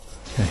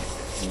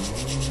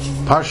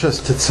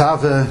Parshas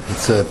Tetzaveh.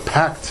 It's a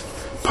packed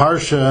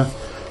parsha,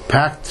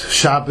 packed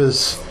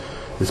Shabbos.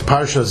 It's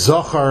Parsha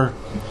Zochar,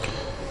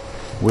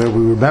 where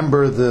we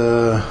remember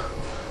the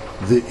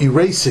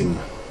erasing.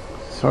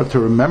 It's hard to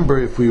remember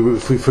if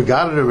we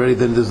forgot it already.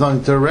 Then there's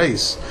nothing to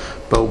erase.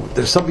 But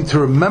there's something to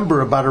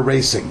remember about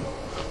erasing.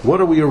 What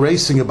are we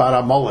erasing about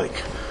Amalek?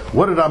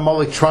 What did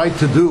Amalek try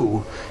to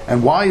do?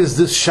 And why is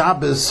this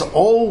Shabbos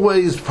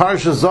always,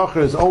 Parsha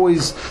Zochar is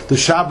always the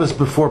Shabbos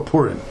before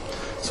Purim?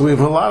 So we have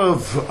a lot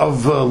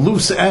of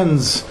loose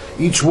ends.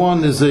 Each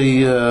one is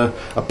a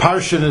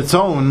parsha in its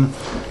own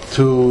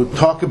to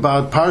talk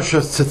about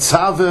Parsha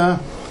Tetzaveh,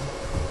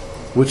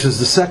 which is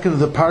the second of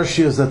the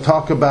parshas that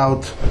talk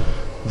about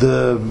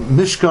the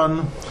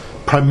Mishkan.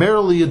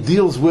 Primarily it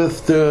deals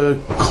with the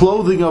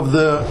clothing of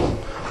the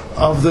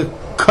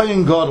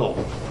Kohen Gadol.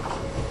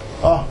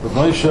 Rabbi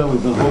Moshe,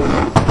 we've been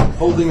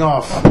holding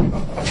off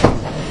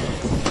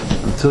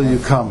until you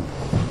come.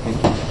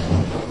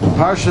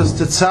 Parshas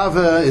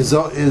Tetzaveh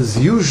is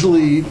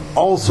usually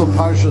also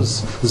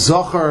Parshas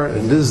Zochar,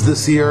 and is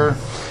this year.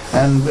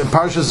 And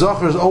Parshas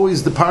Zochar is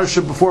always the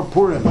parsha before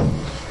Purim.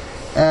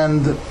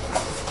 And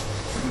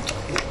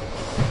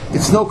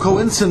it's no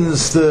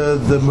coincidence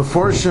the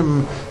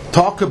Meforshim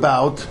talk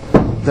about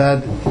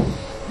that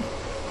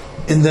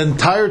in the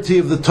entirety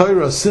of the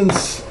Torah,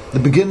 since the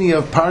beginning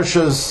of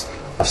Parshas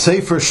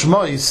Sefer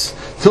Shmois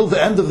till the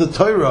end of the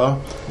Torah,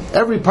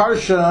 every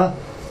parsha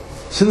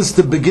since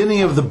the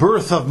beginning of the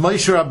birth of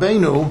Moshe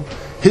Rabbeinu,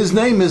 his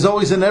name is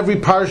always in every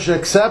parsha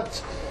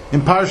except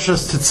in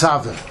Parshas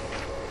Tetzaveh.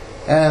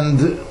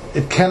 And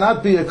it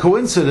cannot be a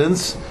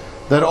coincidence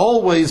that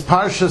always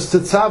Parshas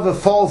Tetzaveh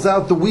falls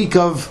out the week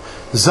of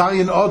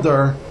Zayin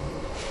Adar,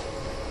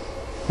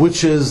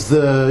 which is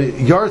the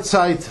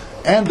yahrzeit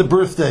and the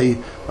birthday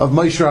of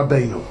Moshe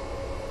Rabbeinu.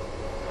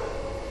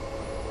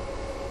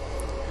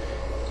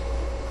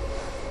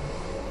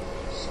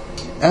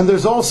 And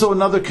there's also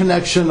another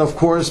connection, of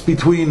course,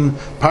 between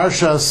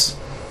Parshas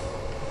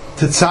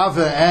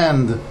Tetzaveh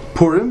and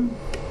Purim,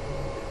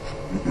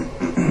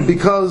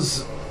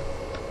 because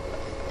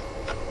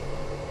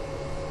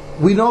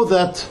we know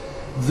that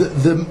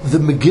the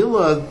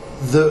Megillah,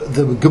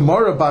 the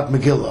Gemara about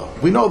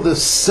Megillah, we know the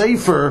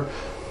Sefer,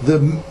 the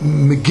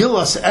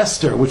Megillas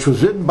Esther, which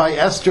was written by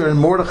Esther and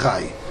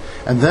Mordechai,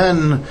 and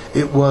then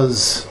it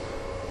was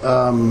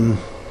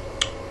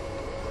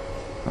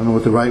I don't know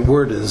what the right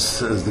word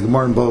is, as the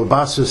Gemara in Bava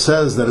Basra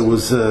says, that it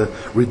was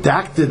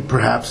redacted,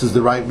 perhaps is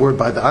the right word,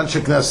 by the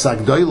Anshe Knesses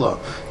Agdoila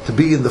to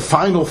be in the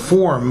final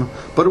form,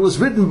 but it was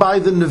written by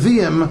the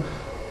Nevi'im,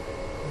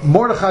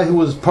 Mordechai, who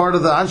was part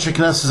of the Anshe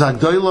Knesses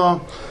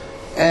Agdoila,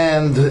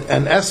 and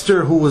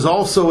Esther, who was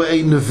also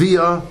a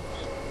Nevi'ah,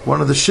 one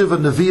of the Shiva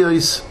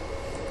Nevi'ahs.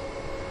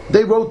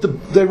 They wrote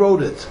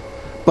it.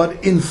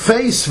 But in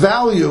face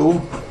value,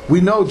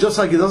 we know, just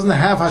like it doesn't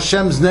have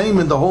Hashem's name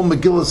in the whole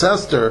Megillas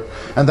Esther,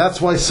 and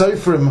that's why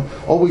Seifrim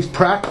always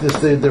practice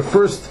their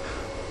first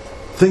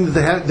thing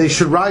that they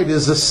should write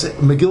is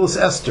Megillas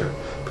Esther,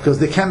 because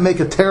they can't make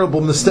a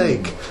terrible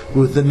mistake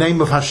with the name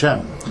of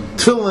Hashem.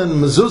 Tefillin,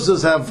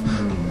 mezuzahs have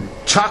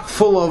chock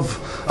full of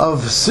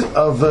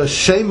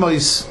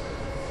shemos,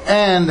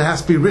 and it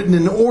has to be written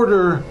in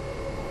order.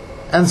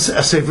 And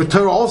Sefer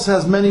Torah also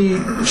has many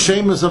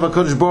shemos of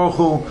HaKadosh Baruch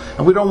Hu,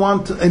 and we don't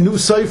want a new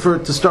Sefer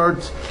to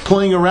start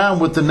playing around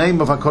with the name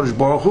of HaKadosh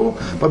Baruch Hu.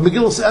 But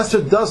Megillas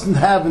Esther doesn't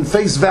have, in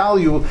face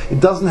value, it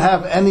doesn't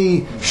have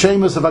any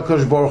shemos of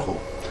HaKadosh Baruch Hu.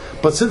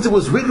 But since it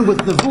was written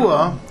with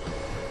Nevuah,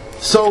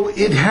 so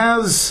it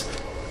has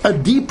a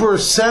deeper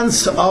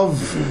sense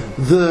of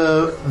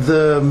the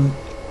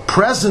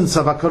presence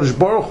of HaKadosh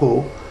Baruch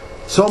Hu,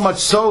 so much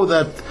so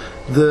that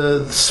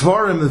the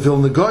Svarim, the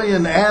Vilna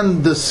Goyen,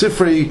 and the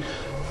Sifrei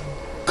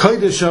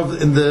Kodesh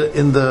in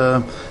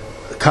the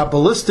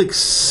Kabbalistic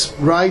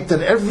write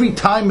that every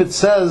time it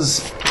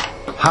says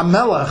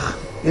Hamelach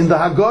in the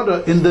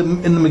Haggadah, in the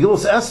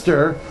Megillas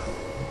Esther,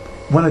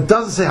 when it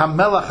doesn't say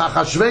Hamelach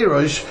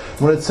HaChashverosh,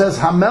 when it says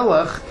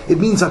Hamelach, it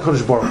means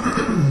HaKadosh Baruch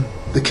Hu,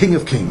 the King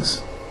of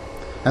Kings.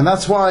 And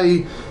that's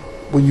why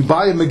when you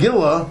buy a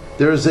Megillah,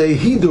 there is a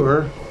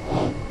Hidur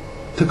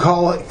to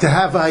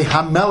have a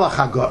Hamelach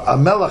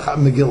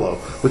Megillah,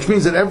 which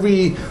means that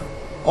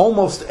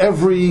almost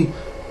every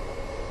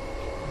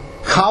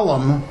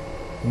column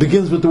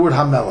begins with the word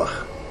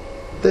Hamelach.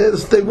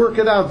 They work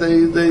it out.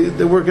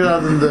 They work it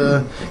out in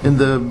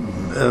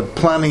the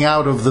planning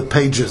out of the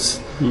pages,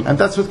 and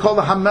that's what's called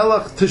a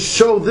Hamelach, to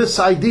show this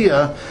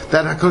idea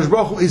that HaKadosh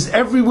Baruch Hu is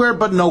everywhere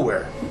but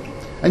nowhere,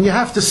 and you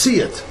have to see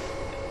it.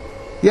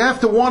 You have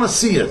to want to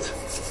see it.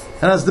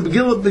 And as the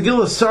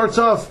Megillah starts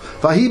off,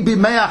 Vahi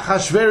bimei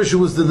Achashverosh, it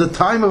was the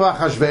time of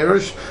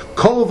Achashverosh.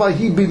 Kol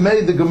Vahi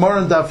bimei, the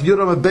Gemara in Daf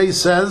Yuram Abei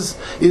says,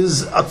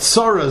 is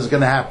Atzara is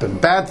going to happen.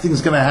 Bad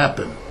things going to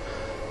happen.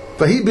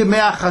 Vahi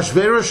bimei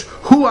Achashverosh,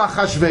 Hu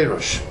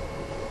Achashverosh.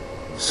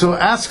 So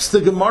asks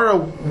the Gemara,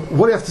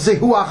 what do you have to say?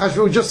 Hu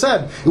Achashverosh? We just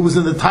said it was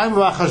in the time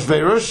of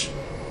Achashverosh.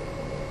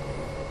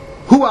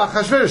 Hu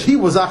Achashverosh? He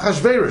was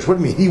Achashverosh. What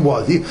do you mean? He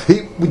was.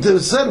 We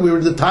said we were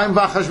in the time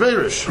of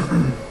Achashverosh.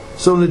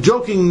 So in a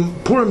joking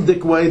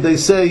Purim-dick way, they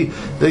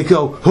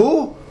go,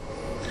 who?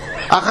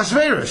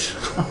 Achashverosh.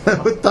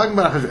 We're talking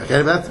about Achashverosh.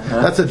 Okay,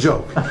 that's a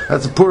joke.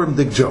 That's a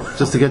Purim-dick joke,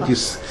 just to get you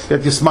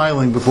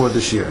smiling before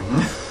this year.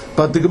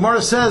 But the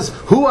Gemara says,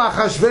 "Hu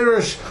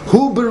Achashverosh,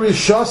 hu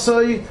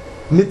berishosai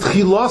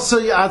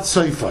mitchilosai ad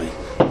soifai."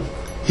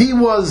 He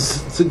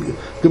was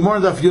Gemara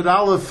Daf Yud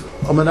Aleph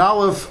Amud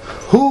Aleph.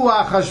 Hu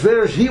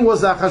Achashverosh. He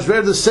was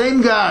Achashverosh, the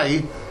same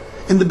guy.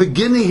 In the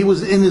beginning, he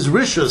was in his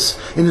rishus,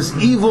 in his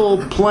evil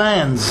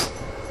plans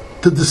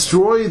to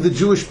destroy the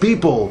Jewish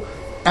people.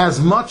 As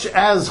much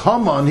as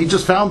Haman, he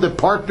just found a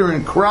partner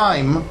in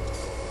crime,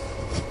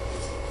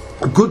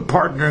 a good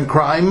partner in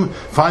crime,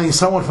 finding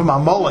someone from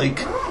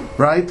Amalek,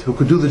 right, who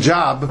could do the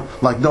job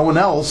like no one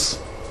else.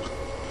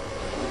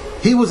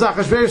 He was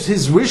Achashverosh,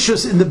 his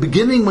rishus in the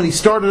beginning when he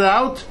started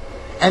out,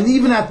 and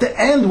even at the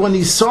end when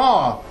he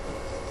saw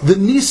the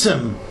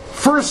Nisim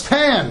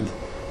firsthand.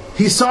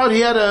 He saw it.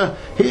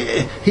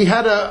 He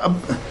had a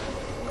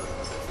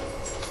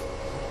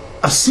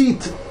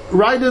seat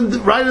right in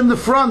the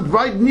front,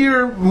 right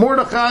near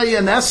Mordechai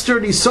and Esther.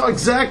 And he saw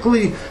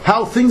exactly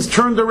how things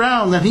turned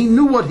around, and he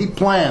knew what he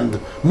planned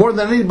more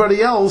than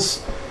anybody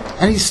else.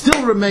 And he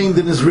still remained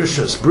in his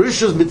rishus.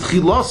 Rishus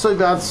mitchilosai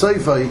v'ad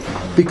seifai,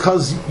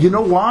 because you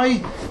know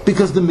why?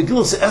 Because the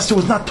Megillah Esther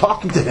was not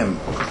talking to him.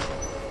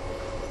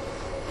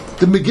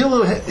 The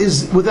Megillah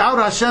is without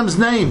Hashem's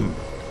name.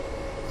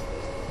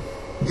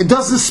 It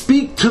doesn't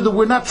speak to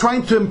we're not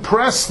trying to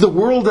impress the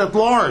world at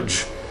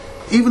large.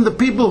 Even the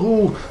people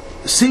who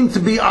seem to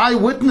be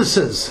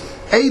eyewitnesses,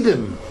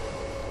 Eidim,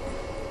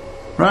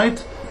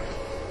 right?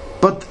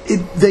 But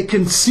they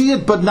can see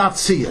it but not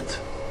see it.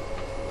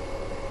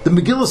 The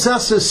Megillah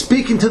Esther is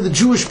speaking to the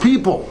Jewish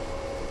people.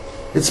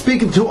 It's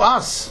speaking to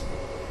us.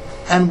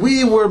 And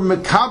we were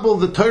mekabel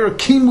the Torah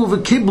kimu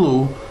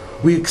v'kiblu.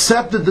 We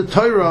accepted the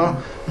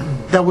Torah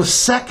that was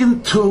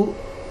second to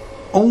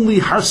only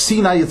Har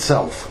Sinai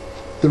itself.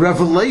 The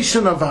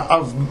revelation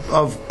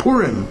of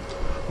Purim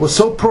was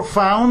so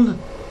profound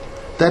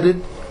that it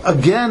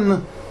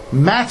again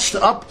matched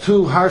up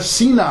to Har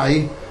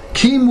Sinai.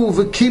 Kimu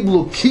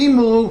v'kiblu,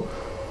 kimu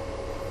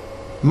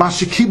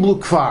mashikiblu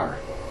kvar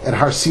at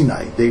Har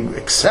Sinai. They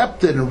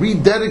accepted and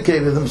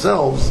rededicated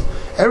themselves.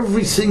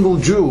 Every single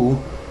Jew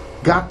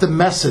got the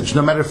message,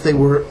 no matter if they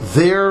were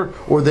there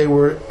or they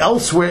were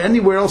elsewhere,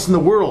 anywhere else in the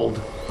world,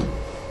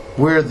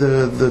 where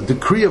the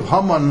decree of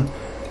Haman,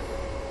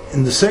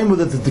 in the same way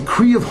that the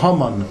decree of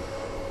Haman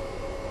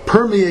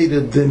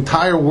permeated the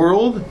entire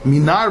world,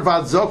 minar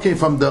vad zokein,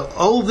 from the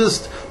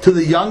oldest to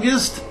the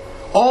youngest,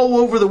 all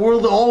over the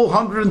world, all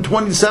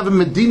 127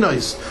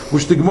 Medinos,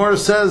 which the Gemara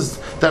says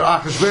that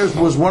Achashverosh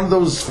was one of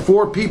those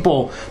 4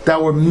 people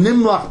that were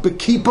nimlach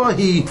bekipa.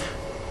 He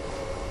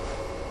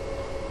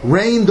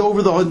reigned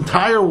over the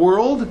entire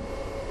world.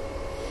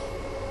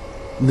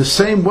 In the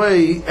same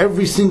way,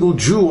 every single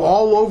Jew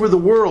all over the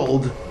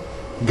world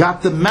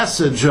got the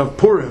message of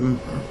Purim.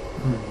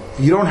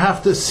 You don't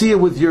have to see it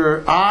with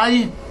your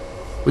eye,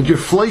 with your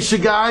fleisha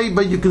guy,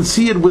 but you can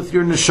see it with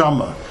your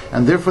neshama.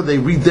 And therefore they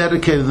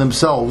rededicated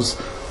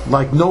themselves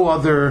like no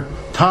other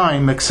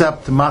time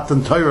except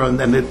Matan Torah,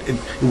 and it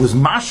was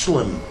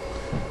mashlim.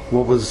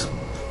 What was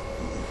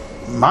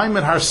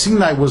Maimed Har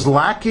Sinai was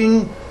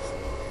lacking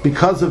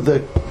because of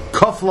the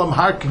Koflam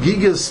Har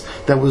Kegigis,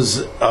 that was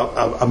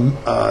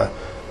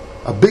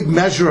a big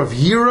measure of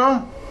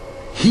Yira.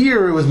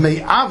 Here it was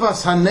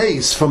Me'avas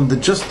Hanes, from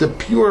just the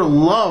pure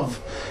love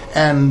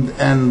and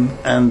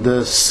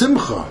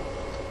simcha,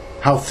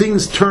 how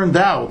things turned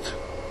out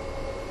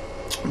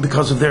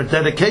because of their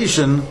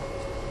dedication.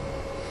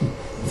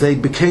 They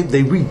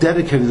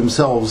rededicated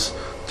themselves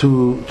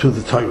to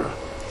the Torah.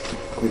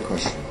 Quick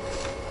question.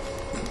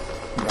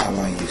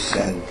 Rabbi, you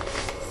said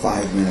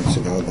 5 minutes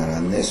ago that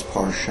on this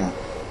parsha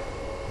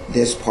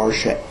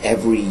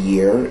every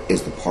year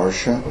is the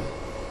parsha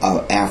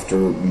after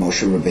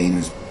Moshe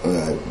Rabbeinu's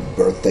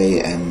birthday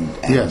and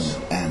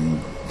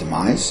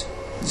demise,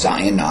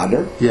 Zion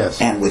Adar, yes,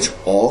 and which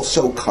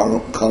also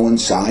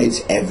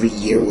coincides every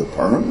year with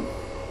Purim.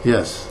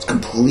 Yes, it's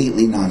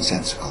completely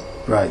nonsensical.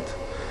 Right,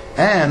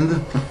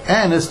 and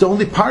it's the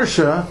only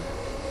parsha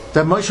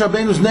that Moshe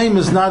Rabbeinu's name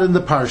is not in the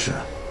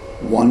parsha.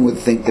 One would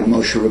think that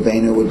Moshe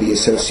Rabbeinu would be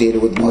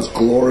associated with the most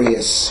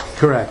glorious.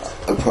 Correct.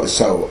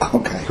 So,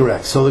 okay.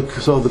 Correct. So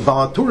the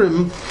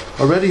Balaturim,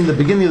 already in the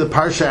beginning of the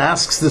parsha,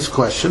 asks this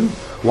question: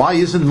 why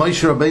isn't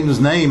Moshe Rabbeinu's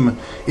name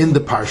in the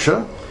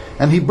parsha?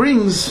 And he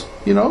brings,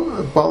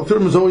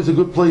 Balaturim is always a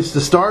good place to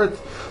start.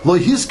 Lo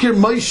hiskir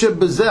Moshe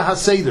b'zeh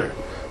haseder.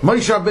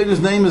 Moshe Rabbeinu's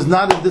name is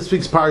not in this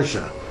week's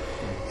parsha.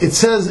 It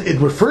says it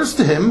refers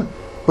to him,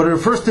 but it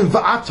refers to him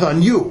va'ata,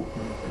 and you.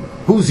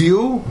 Who's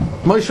you?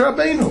 Moshe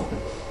Rabbeinu.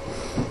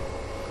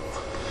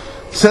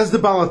 Says the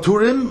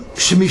Balaturim,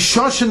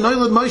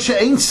 Moshe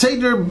ain't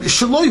seder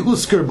shaloi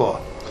husker ba.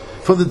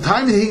 From the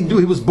time that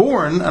he was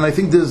born, and I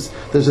think there's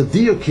a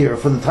diuk here.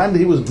 From the time that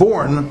he was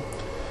born,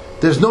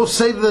 there's no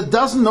seder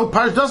no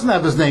parsha doesn't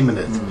have his name in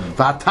it.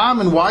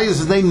 V'atam, and why is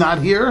his name not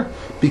here?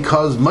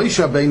 Because Moshe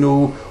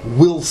Rabbeinu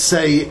will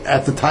say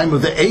at the time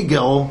of the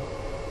Egel,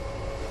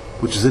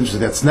 which is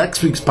interesting. That's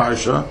next week's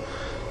parsha.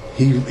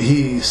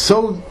 He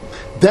so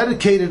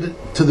dedicated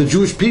to the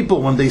Jewish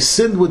people when they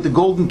sinned with the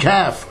golden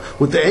calf,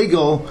 with the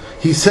egel.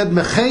 He said,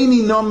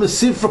 "Mecheni no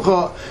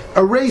mesifrecha,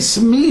 erase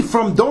me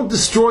from. Don't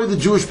destroy the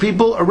Jewish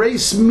people.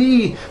 Erase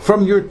me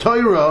from your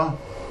Torah,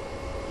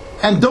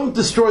 and don't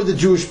destroy the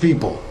Jewish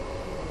people."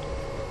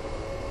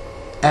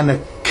 And a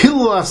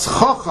kilas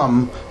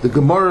chacham, the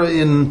Gemara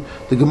we're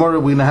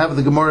going to have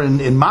the Gemara in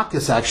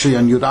Makkas actually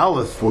on Yud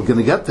Aleph. We're going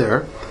to get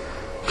there.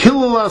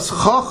 Kilas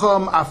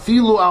chacham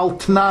afilu al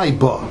tnai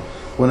ba.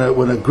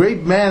 When a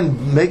great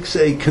man makes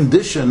a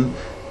condition,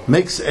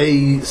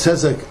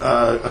 says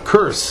a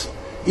curse,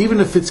 even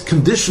if it's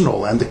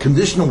conditional and the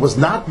conditional was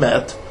not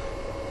met,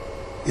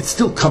 it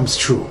still comes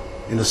true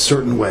in a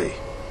certain way.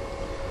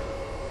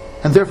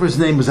 And therefore his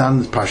name is on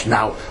this parsha.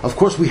 Now, of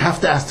course, we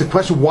have to ask the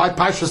question: why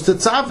Parshas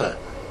Tetzaveh?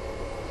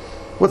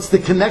 What's the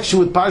connection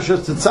with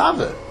Parshas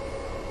Tetzaveh?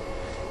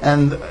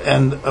 And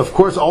of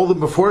course, all the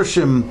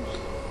Meforshim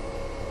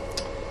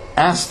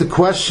asked the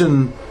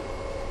question: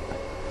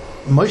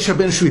 Moshe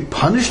Rabbeinu should be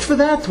punished for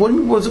that? What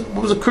was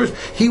a curse?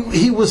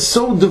 He was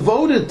so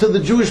devoted to the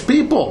Jewish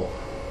people.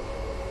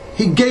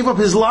 He gave up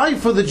his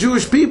life for the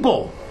Jewish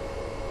people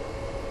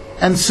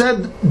and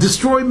said,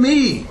 "Destroy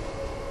me,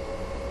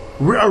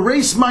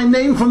 erase my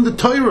name from the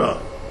Torah."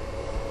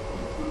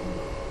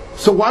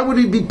 So why would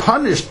he be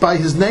punished by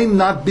his name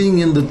not being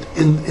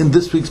in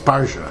this week's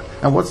parsha?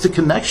 And what's the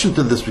connection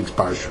to this week's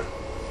parsha?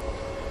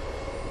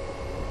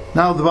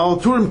 Now the Baal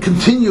HaTurim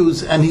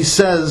continues and he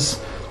says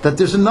that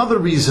there's another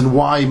reason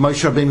why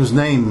Moshe Rabbeinu's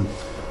name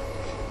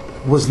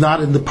was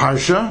not in the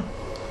parsha,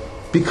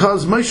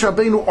 because Moshe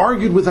Rabbeinu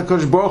argued with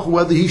HaKadosh Baruch Hu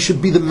whether he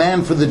should be the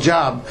man for the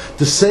job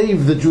to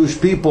save the Jewish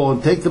people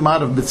and take them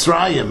out of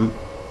Mitzrayim.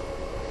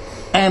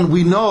 And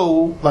we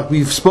know, like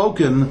we've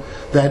spoken,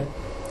 that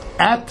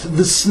at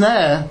the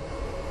Sneh,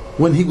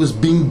 when he was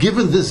being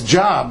given this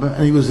job,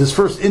 and he was his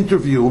first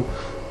interview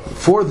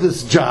for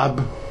this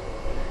job,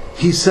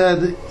 he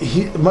said,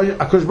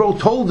 HaKadosh Baruch Hu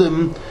told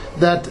him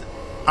that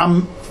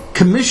I'm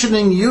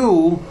commissioning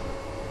you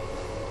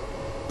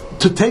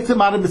to take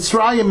them out of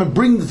Mitzrayim and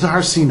bring them to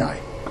Har Sinai.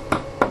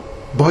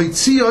 When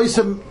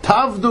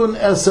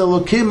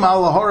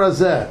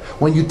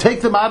you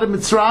take them out of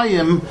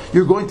Mitzrayim,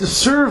 you're going to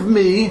serve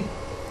me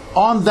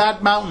on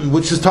that mountain,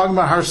 which is talking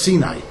about Har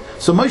Sinai.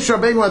 So Moshe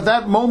Rabbeinu at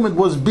that moment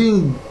was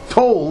being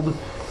told,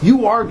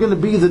 you are going to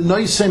be the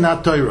Noisen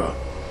HaTorah.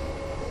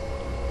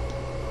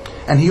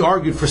 And he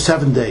argued for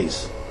 7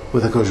 days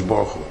with HaKadosh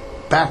Baruch Hu.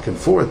 Back and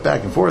forth.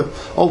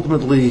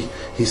 Ultimately,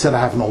 he said, I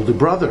have an older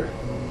brother.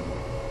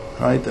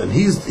 Right? And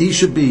he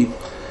should be...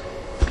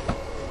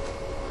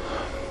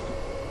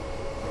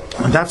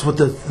 And that's what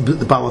the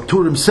Baal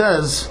HaTurim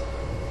says,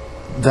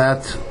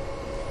 that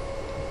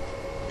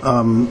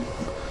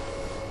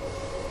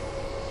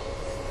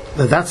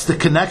that's the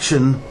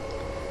connection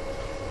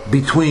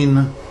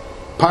between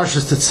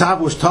Parshas Tetzaveh,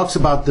 which talks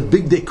about the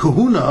Big Day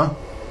Kahuna,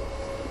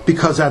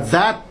 because at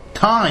that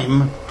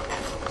time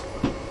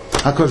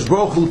HaKadosh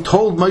Baruch Hu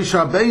told Moshe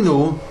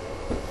Rabbeinu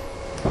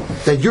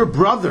that your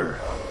brother,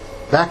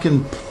 back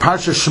in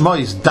Parsha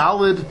Shmois,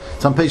 Dalid,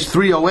 it's on page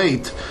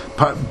 308,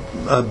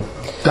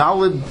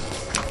 Dalid,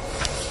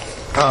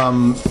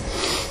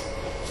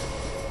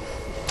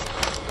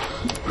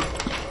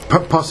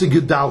 Pasuk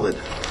Yud Dalid.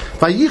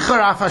 Vayichar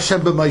af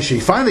Hashem b'Moshe. He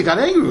finally got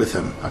angry with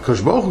him.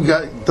 HaKadosh Baruch Hu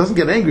doesn't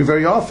get angry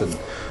very often.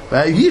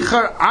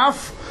 Vayichar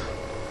af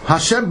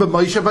Hashem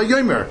b'Moshe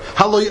vayomer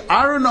Haloi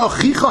Aaron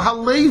achicha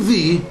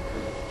Halevi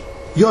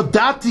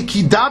Yodati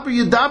Kidaber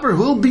Yedaber.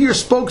 Who'll be your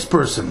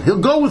spokesperson? He'll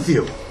go with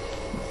you,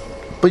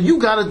 but you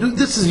got to do.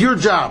 This is your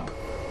job.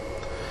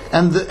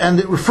 And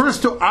it refers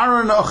to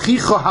Aaron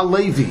achicha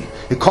Halevi.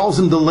 It calls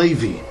him the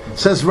Levi.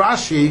 Says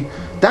Rashi,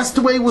 that's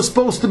the way it was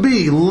supposed to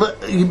be.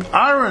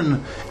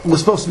 Aaron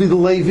was supposed to be the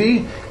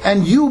Levi,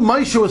 and you,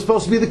 Moshe, was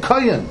supposed to be the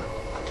Kohen.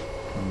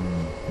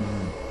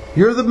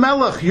 You're the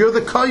Melech, you're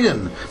the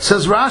Kohen.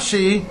 Says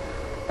Rashi,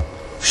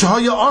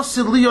 Shahaya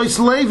Osid Liyos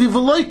Levi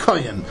v'loy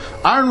Kohen.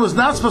 Aaron was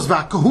not supposed to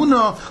be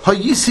Kahuna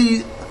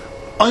Hayisi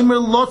Omer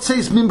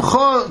Lotzeis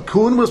Mimcha.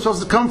 Kahuna was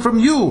supposed to come from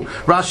you,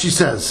 Rashi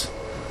says.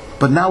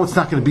 But now it's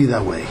not going to be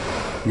that way.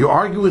 You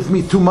argue with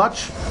me too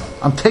much,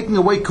 I'm taking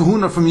away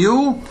Kahuna from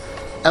you.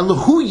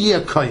 Elahu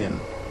Yeh Kohen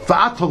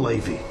V'ato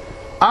Levi.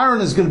 Aaron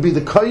is going to be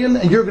the Kohen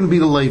and you're going to be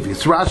the Levi.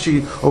 It's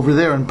Rashi over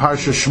there in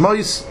Parsha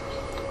Shmois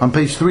on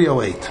page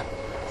 308.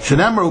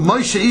 Shenemar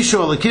Moshe Isha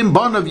Elakim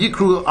Banav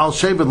Yikru Al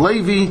Shevet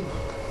Levi.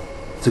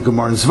 It's a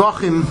Gemara in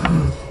Zvachim.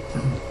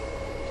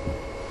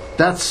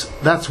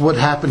 That's what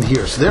happened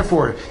here. So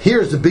therefore,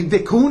 here's the Big Day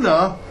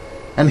Kahuna,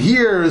 and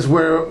here is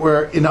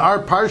where in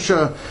our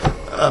Parsha,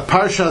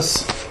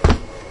 Parshas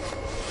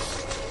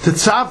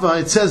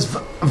Tetzaveh, it says,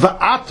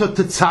 Va'ata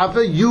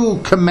Tetzaveh, you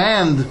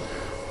command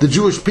the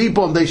Jewish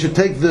people, and they should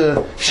take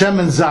the Shem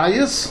and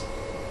Zayis,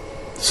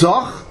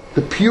 Zoch,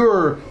 the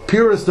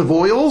purest of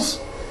oils,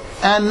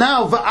 and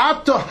now,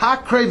 Va'ata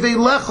Hakre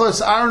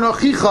Ve'lechos Aaron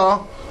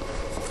Achicha,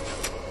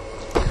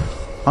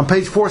 on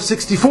page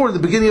 464, in the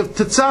beginning of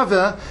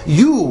Tetzaveh,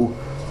 you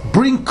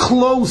bring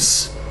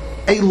close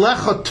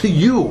Eilecha to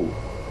you,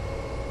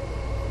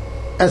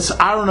 as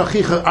Aaron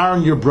Achicha,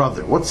 Aaron your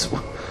brother.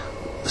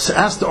 So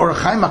ask the Orach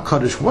Chaim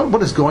HaKadosh,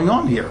 what is going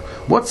on here?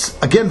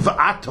 What's, again,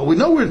 Va'ato? We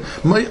know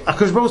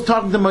HaKadosh Baruch is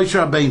talking to Moshe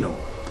Rabbeinu.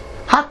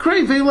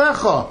 Hakrei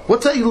ve'lecha.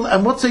 What's Eilecha?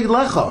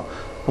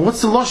 And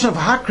what's the Lashon of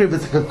Hakrei?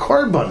 It's like a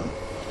korban.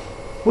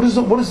 What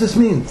does this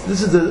mean?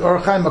 This is the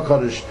Orach Chaim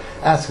HaKadosh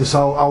asking.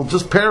 So I'll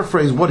just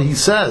paraphrase what he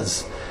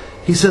says.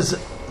 He says,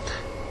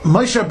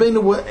 Moshe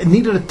Rabbeinu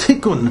needed a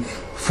tikkun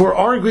for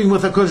arguing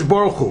with HaKadosh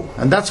Baruch Hu.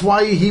 And that's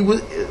why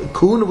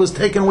Kahuna was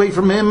taken away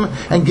from him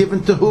and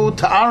given to who?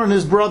 To Aaron,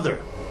 his brother.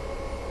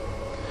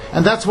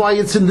 And that's why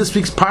it's in this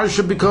week's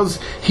parsha, because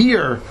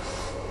here,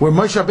 where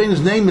Moshe Rabbeinu's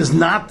name is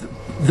not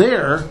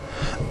there,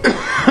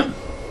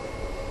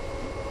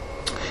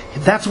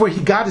 that's where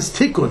he got his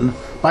tikkun,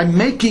 by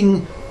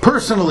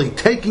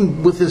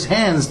taking with his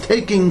hands,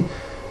 taking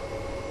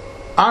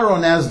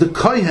Aaron as the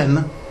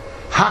kohen.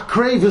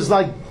 Hakrev is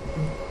like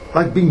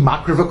being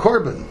makriv a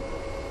korban.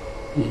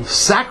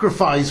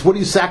 Sacrifice. What are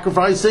you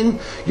sacrificing?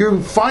 You're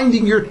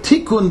finding your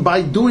tikkun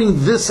by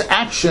doing this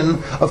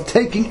action of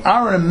taking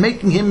Aaron and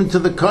making him into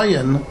the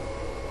kohen.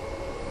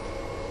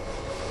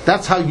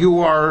 That's how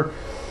you are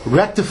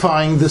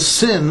rectifying the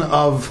sin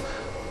of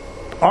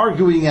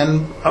arguing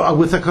and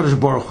with HaKadosh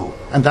Baruch Hu.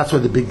 And that's why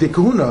the big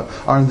kahuna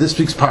are in this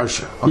week's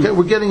parsha. Okay,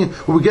 we're getting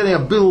a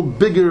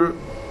bigger,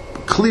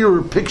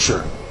 clearer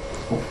picture.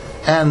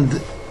 And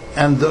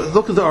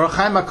look at the Orach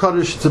Chaim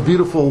HaKadosh. It's a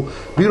beautiful,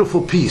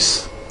 beautiful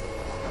piece.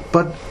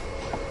 But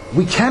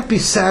we can't be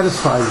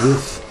satisfied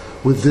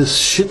with this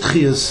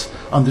shitchias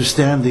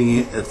understanding.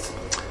 It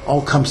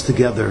all comes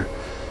together.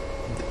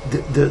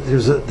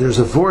 There's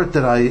a vort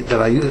that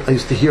I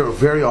used to hear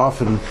very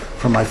often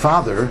from my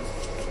father,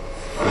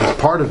 as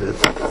part of it,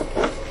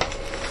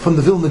 from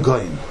the Vilna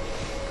Gaon.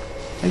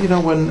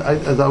 And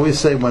as I always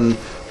say, when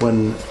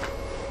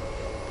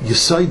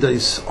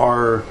Yesodais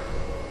are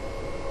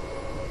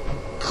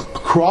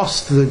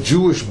across the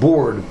Jewish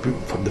board,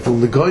 from the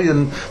Vilna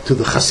Gaon to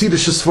the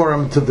Hasidic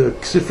Sforim to the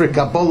Sifrei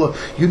Kabbalah,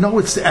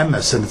 it's the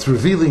emes, and it's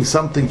revealing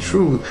something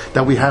true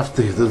that we have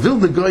to hear. The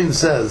Vilna Gaon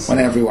says, when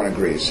everybody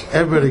agrees.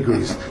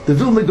 The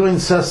Vilna Gaon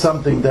says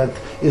something that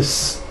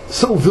is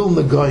so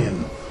Vilna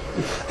Gaon,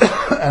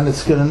 and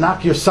it's going to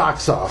knock your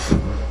socks off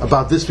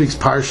about this week's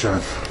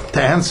parsha,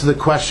 to answer the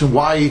question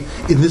why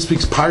in this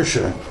week's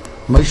parsha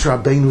Moshe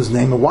Rabbeinu's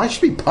name, and why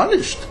should he be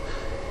punished?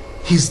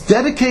 He's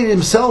dedicated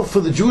himself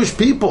for the Jewish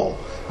people.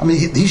 I mean,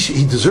 he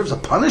deserves a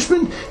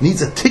punishment,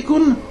 needs a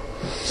tikkun.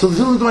 So the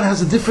Vilna Gaon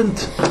has a different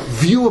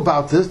view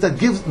about this that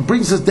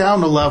brings us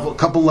down a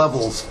couple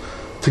levels,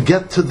 to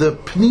get to the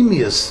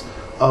pneumius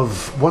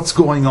of what's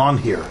going on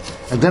here,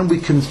 and then we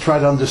can try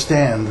to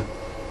understand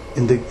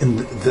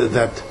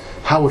that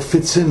how it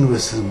fits in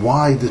with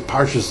why the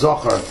parsha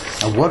Zohar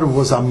and what it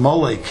was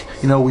Amalek.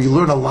 We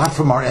learn a lot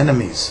from our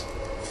enemies.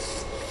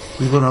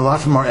 We learn a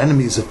lot from our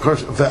enemies, of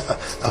course,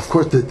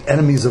 the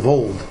enemies of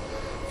old.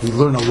 We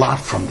learn a lot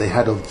from. They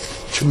had a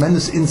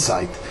tremendous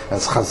insight,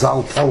 as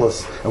Chazal tell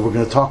us, and we're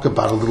going to talk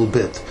about a little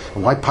bit.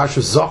 And why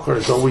Parsha Zohar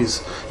is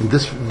always in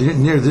this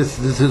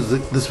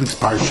week's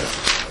Parsha.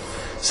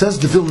 Says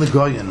the Vilna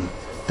Gaon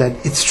that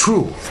it's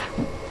true.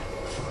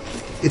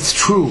 It's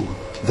true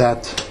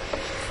that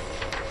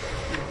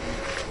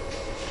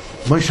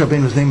Moshe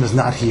Rabbeinu's name is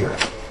not here.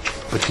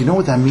 But you know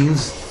what that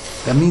means?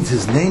 That means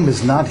his name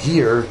is not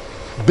here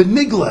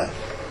Benigla,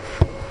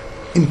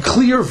 in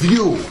clear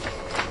view.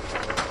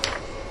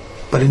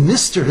 But in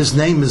Nister, his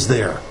name is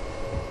there.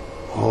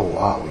 Oh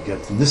wow, we get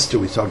Nister,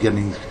 we start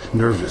getting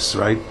nervous,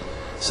 right?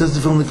 Says the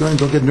Vilna Gaon,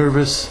 don't get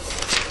nervous.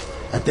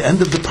 At the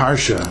end of the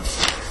parsha,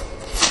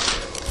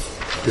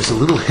 there's a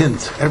little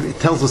hint. It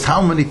tells us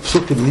how many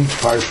psukim in each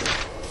parsha.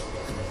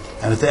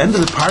 And at the end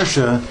of the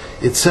parsha,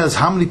 it says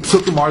how many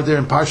psukim are there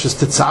in Parshas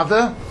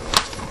Tetzaveh?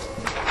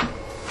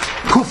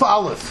 Kuf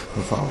Aleph.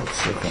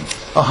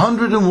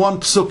 101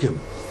 psukim.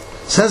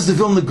 Says the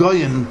Vilna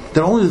Gaon,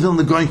 that only the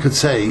Vilna Gaon could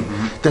say,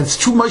 that it's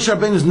true Moshe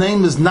Rabbeinu's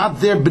name is not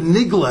there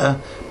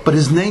Benigla, but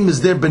his name is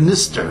there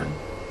Benister.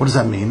 What does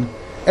that mean?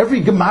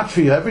 Every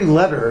gematria, every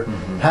letter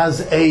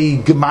has a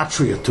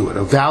gematria to it,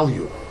 a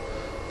value.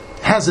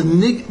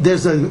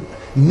 There's a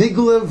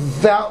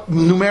Nigla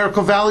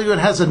numerical value, it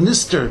has a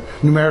Nister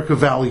numerical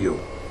value.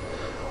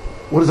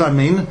 What does that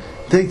mean?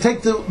 They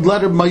take the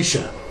letter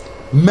Moshe,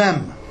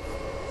 Mem.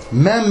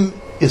 Mem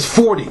is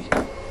 40.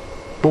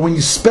 But when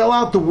you spell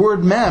out the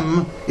word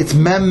Mem, it's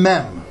Mem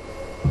Mem.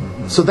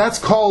 So that's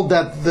called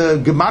that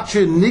the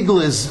Gematria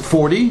Nigla is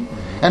 40,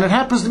 and it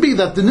happens to be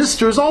that the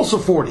Nister is also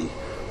 40.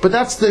 But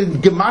that's the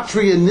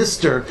Gematria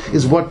Nister,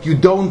 is what you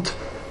don't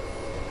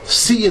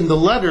see in the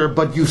letter,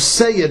 but you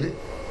say it,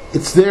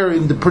 it's there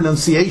in the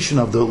pronunciation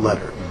of the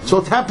letter. So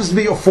it happens to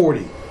be a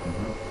 40.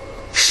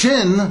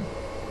 Shin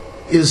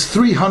is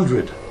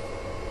 300.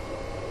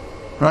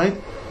 Right?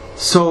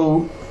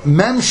 So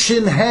Mem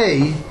Shin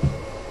Hey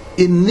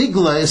in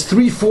Nigla is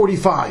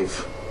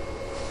 345.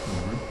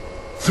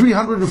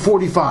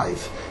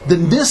 345. The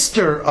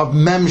Nister of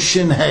Mem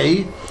Shin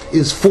Hey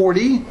is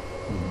 40.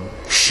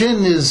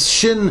 Shin is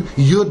Shin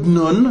Yud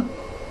Nun.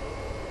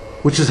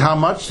 which is how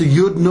much? The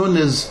Yud Nun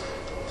is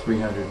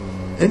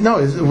 300. no,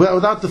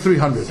 without the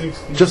 300.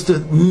 60. Just the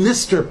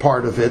Nister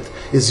part of it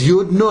is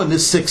Yud Nun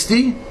is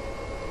 60.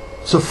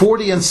 So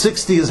 40 and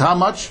 60 is how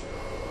much?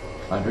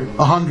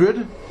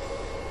 100.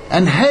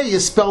 And Hey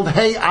is spelled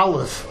Hey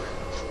Aleph,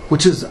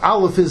 which is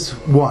Aleph is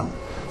 1.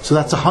 So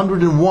that's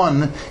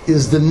 101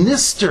 is the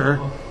Nister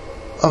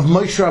of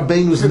Moshe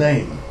Rabbeinu's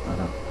name.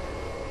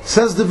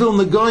 Says the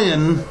Vilna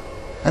Goyen,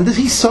 and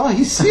he see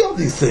all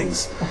these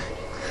things.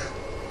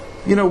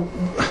 You know,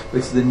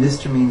 Wait, so the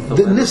Nister means the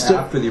letter Nister,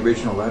 after the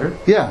original letter?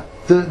 yeah,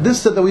 the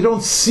Nister that we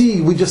don't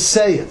see, we just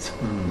say it.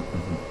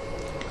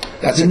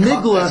 That's The a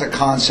Nigla- that's a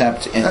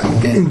concept in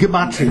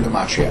Gematria. In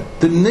Gematria.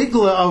 The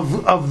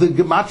Nigla of the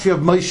Gematria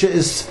of Moshe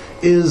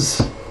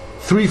is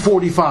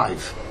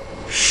 345.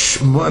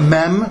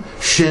 Mem,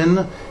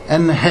 Shin,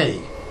 and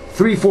Hey.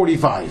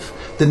 345.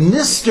 The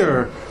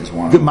Nister Is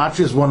 101.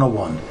 Gematria is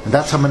 101. And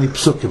that's how many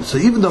psukim. So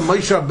even though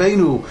Moshe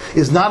Rabbeinu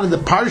is not in the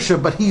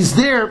parsha, but he's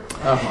there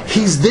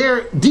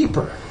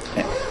deeper.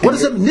 What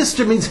does that mean?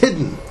 Nister means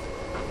hidden.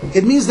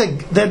 It means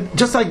that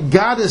just like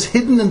God is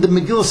hidden in the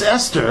Megillas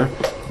Esther,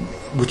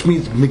 which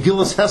means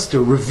Megillas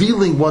Esther,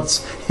 revealing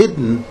what's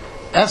hidden,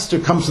 Esther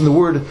comes from the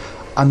word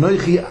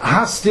Anoichi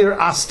Hastir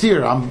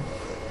Astir. I'm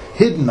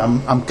hidden,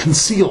 I'm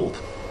concealed.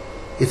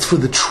 It's for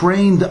the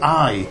trained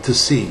eye to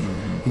see.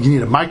 You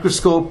need a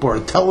microscope or a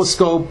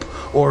telescope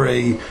or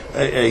a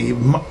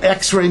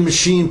X-ray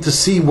machine to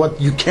see what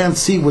you can't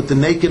see with the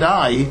naked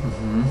eye.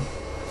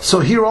 So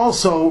here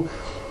also,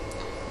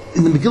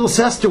 in the Megillas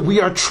Esther,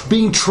 we are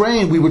being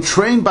trained. We were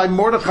trained by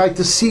Mordechai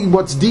to see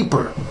what's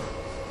deeper.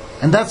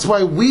 And that's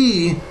why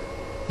we,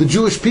 the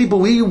Jewish people,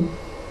 we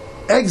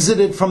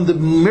exited from the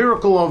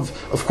miracle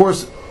of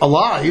course,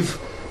 alive,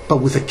 but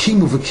with a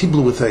kimu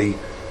v'kiblu, with a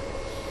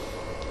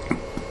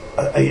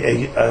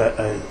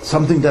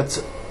something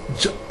that's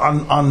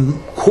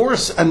on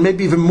course and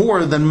maybe even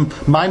more than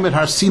Maimed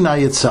Har Sinai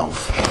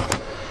itself.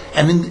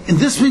 And in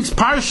this week's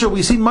parsha,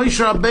 we see Moshe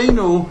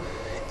Rabbeinu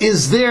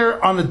is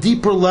there on a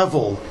deeper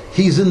level.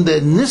 He's in the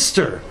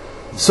Nister.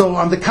 So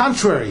on the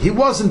contrary, he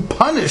wasn't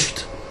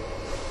punished.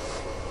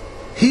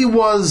 He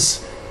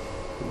was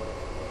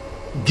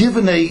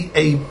given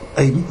a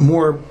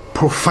more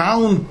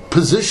profound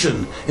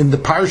position in the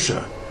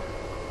parsha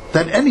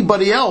than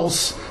anybody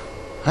else.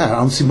 I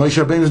don't see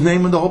Moshe Rabbeinu's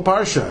name in the whole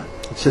parsha.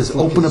 It says,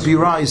 "Open up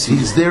your eyes."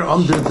 He's there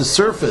under the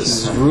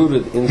surface.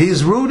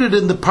 He's rooted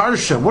in the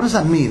parsha. What does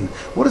that mean?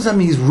 What does that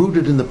mean? He's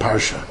rooted in the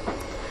parsha.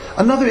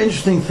 Another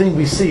interesting thing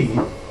we see.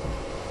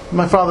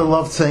 My father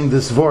loved saying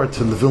this vort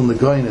in the Vilna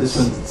Goyen. This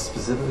one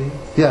specifically?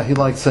 Yeah, he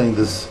liked saying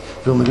this.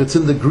 It's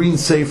in the green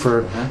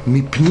sefer,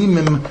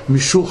 Mipnimim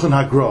Mishulchan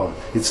Hagra.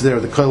 It's there.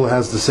 The Koil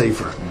has the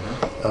sefer.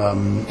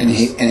 In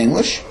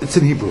English? It's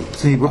in Hebrew.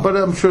 But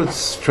I'm sure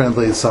it's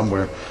translated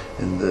somewhere.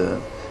 And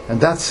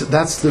that's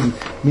the.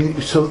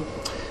 So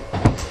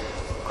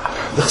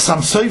the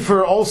Chassam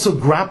Sofer also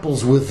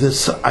grapples with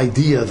this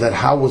idea that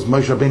how was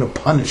Moshe Rabbeinu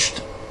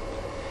punished,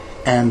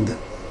 and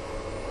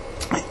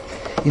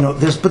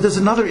there's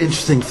another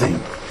interesting thing.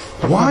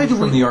 Why do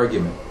we from the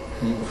argument?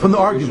 From the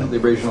argument, the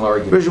original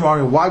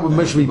argument. Why would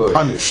Moshe be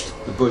punished?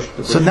 The bush.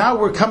 So now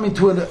we're coming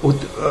to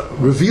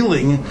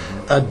revealing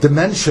a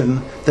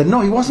dimension that no,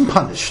 he wasn't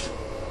punished.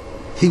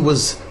 He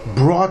was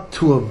brought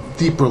to a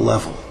deeper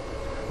level.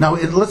 Now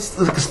let's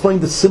explain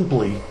this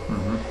simply.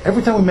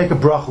 Every time we make a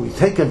bracha, we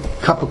take a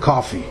cup of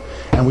coffee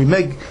and we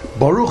make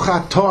Baruch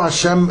Atah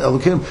Hashem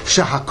Elokeinu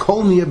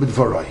Shehakol Niyeh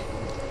B'Dvarai.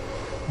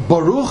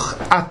 Baruch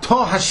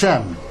Atah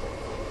Hashem.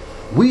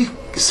 We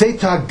say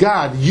to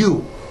God,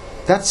 you.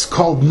 That's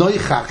called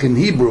noichach in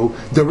Hebrew,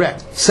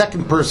 direct,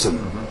 second person.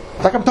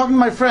 Like I'm talking to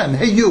my friend.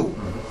 Hey, you.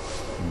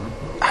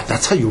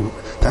 That's how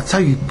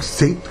you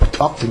say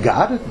talk to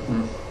God.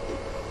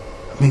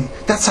 I mean,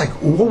 that's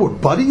like we're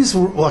buddies.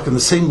 We're like on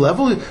the same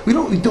level. We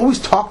always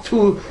talk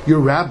to your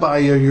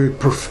rabbi or your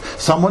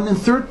someone in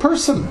third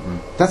person.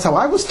 That's how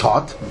I was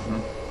taught.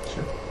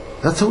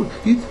 That's how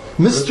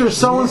Mr.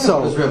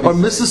 So-and-so or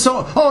Mrs.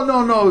 So. Oh,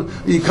 no.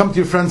 You come to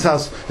your friend's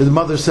house, and the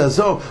mother says,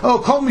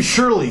 oh, call me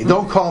Shirley.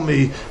 Don't call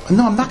me.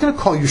 No, I'm not going to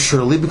call you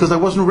Shirley because I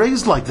wasn't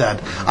raised like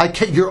that.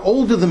 You're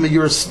older than me.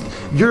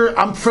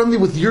 I'm friendly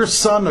with your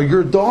son or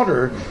your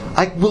daughter.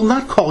 I will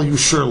not call you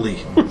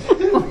Shirley.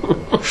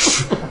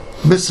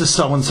 Mrs.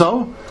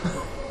 So-and-so.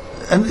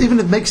 And even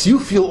if it makes you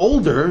feel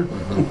older,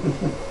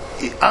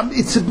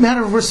 it's a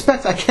matter of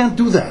respect. I can't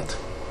do that.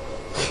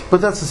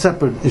 But that's a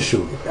separate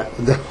issue.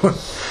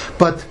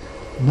 But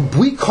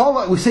we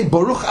say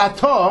Baruch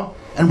Atah,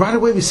 and right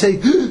away we say,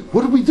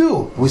 what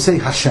do? We say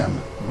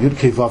Hashem, Yud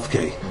Kei Vav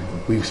Kei.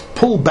 We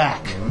pull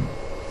back.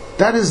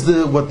 That is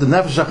what the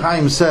Nefesh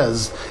HaChaim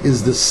says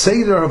is the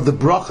seder of the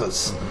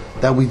brachas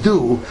that we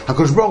do.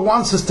 HaKadosh Baruch Hu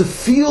wants us to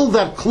feel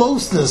that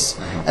closeness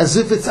as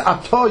if it's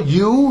Atah,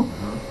 you,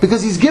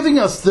 because He's giving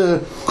us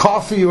the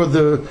coffee or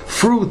the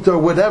fruit or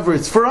whatever.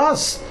 It's for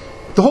us.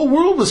 The whole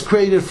world was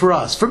created for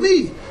us, for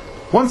me.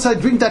 Once I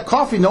drink that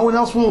coffee, no one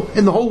else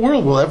in the whole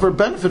world will ever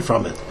benefit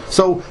from it.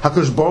 So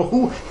HaKadosh Baruch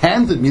Hu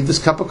handed me this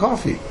cup of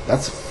coffee.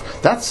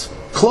 That's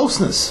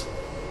closeness.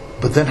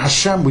 But then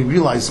Hashem, we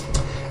realize,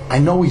 I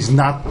know He's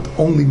not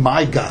only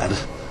my God.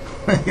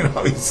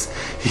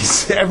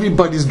 He's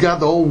everybody's God,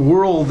 the whole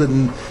world,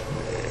 and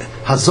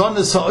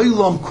Hazanis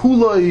ha'olam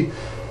kuloi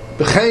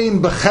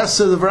b'chein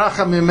b'chesed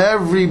v'rachamim.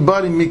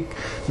 Everybody mi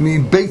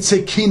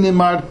beitzei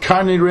kinim ar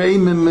karnei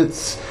reimim.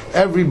 It's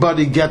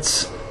everybody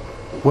gets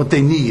what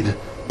they need.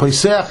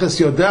 Poiseach es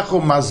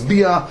yodecho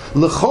masbia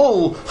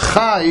l'chol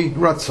chai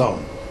ratzon.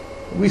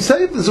 We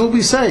say this is what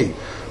we say,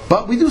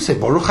 but we do say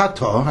Baruch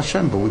Atah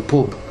Hashem. But we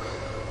pull.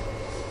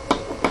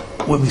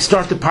 When we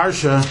start the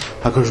parsha,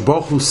 HaKadosh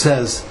Baruch Hu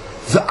says,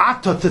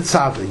 "V'ata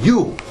Tetzaveh."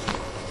 You,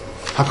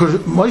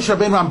 Moshe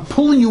Rabbeinu, I'm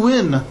pulling you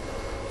in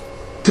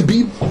to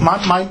be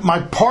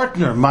my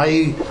partner.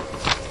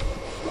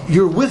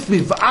 You're with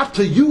me.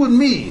 V'ata, you and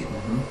me.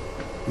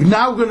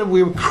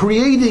 We're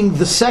creating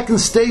the second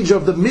stage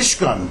of the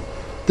Mishkan.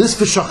 This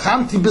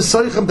v'shachanti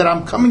b'soichem, that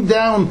I'm coming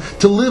down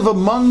to live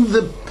among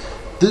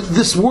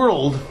this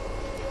world.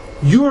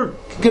 You're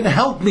going to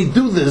help me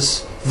do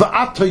this.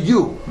 V'ata,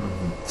 you.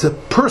 It's a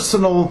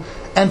personal,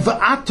 and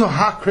v'ata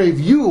hakrev,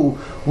 you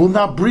will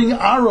now bring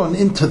Aaron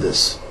into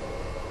this.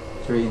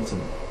 Very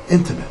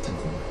intimate.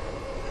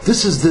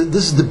 This is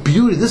the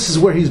beauty. This is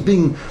where he's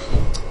being.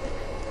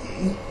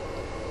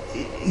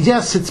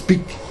 Yes, it's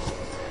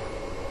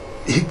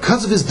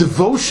because of his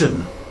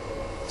devotion.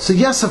 So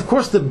yes, of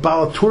course, the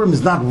Baal Turim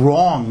is not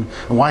wrong,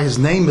 and why his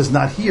name is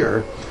not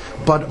here.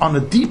 But on a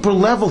deeper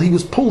level, he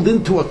was pulled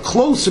into a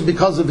closer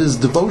because of his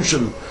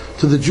devotion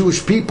to the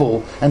Jewish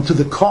people and to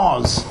the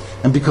cause,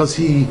 and because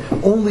he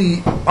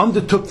only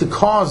undertook the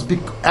cause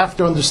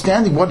after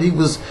understanding what he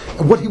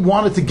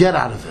wanted to get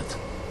out of it,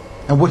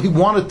 and what he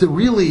wanted to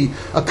really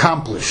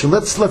accomplish. And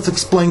let's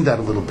explain that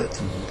a little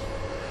bit.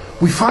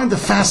 We find a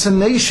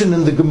fascination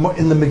in the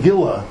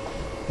Megillah,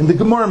 in the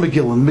Gemara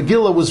Megillah. And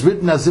Megillah was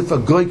written as if a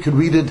guy could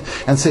read it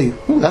and say,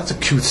 "Ooh, that's a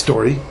cute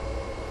story.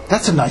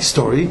 That's a nice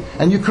story,"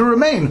 and you can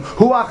remain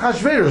Hu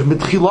Achashverosh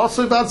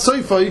mitchilaseivad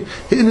soifei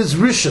in his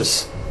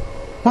rishus.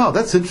 Wow,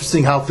 that's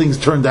interesting how things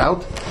turned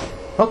out.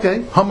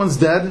 Okay, Haman's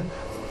dead,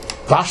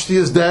 Vashti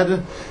is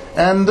dead,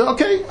 and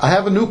okay, I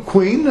have a new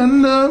queen,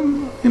 and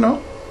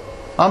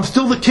I'm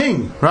still the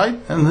king, right?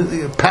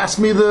 And pass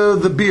me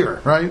the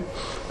beer, right?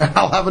 And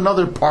I'll have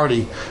another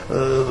party,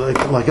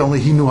 like only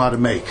he knew how to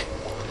make.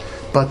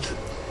 But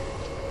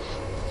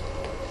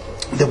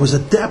there was a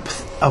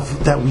depth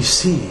of that we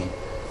see.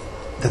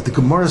 That the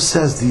Gemara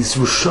says these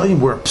Rishonim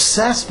were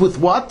obsessed with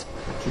what?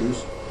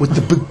 Jews. With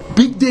the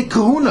big day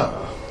kahuna.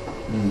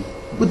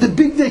 With the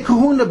big day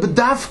kahuna,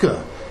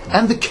 B'davka,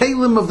 and the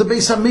Kalim of the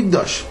Beis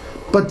HaMikdash.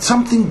 But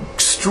something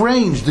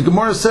strange. The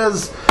Gemara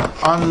says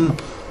on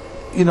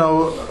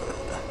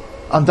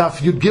Daf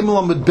Yud Gimel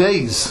Amud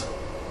Beis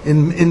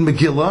in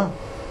Megillah.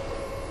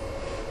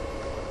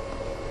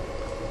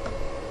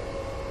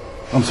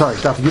 I'm sorry,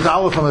 Daf Yud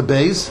Aleph Amud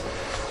Beis.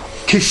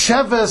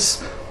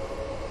 Kisheves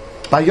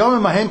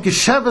Bayomim Ahem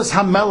Kisheves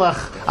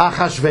HaMelech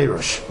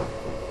Achashverosh.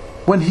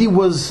 When he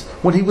was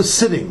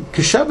sitting,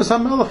 Kisheves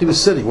HaMelech, he was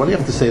sitting. What do you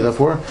have to say that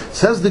for?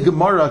 Says the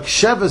Gemara,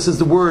 Kisheves is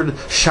the word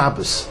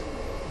Shabbos.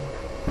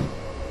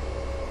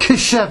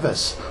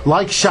 Kisheves,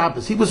 like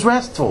Shabbos. He was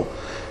restful.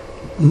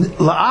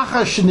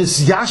 La'achash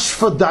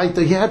nisyashva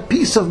daita. He had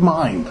peace of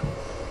mind.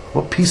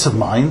 What peace of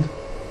mind?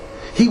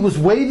 He was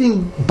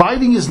waiting,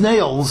 biting his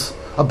nails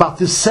about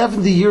this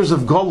 70 years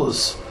of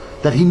Golus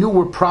that he knew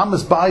were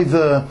promised by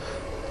the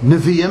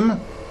Nevi'im,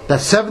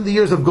 that 70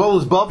 years of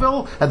Golus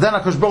Bavel, and then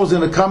HaKadosh Baruch Hu is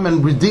going to come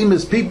and redeem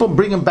his people,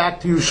 bring him back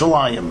to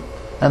Yerushalayim,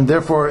 and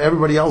therefore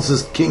everybody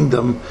else's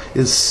kingdom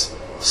is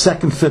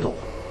second fiddle.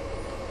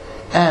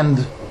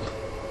 And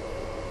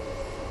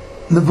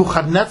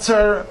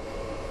Nebuchadnezzar,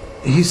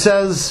 he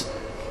says,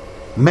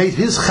 made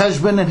his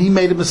cheshbon and he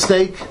made a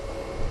mistake.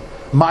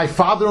 My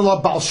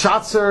father-in-law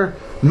Belshazzar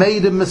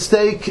made a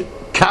mistake,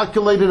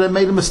 calculated and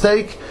made a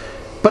mistake.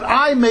 But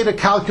I made a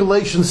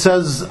calculation,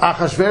 says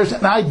Achashverosh,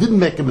 and I didn't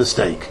make a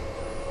mistake.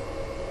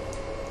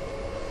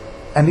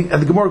 And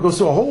the Gemara goes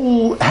through a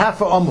whole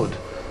half a amud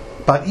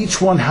about each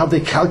one, how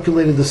they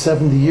calculated the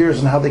 70 years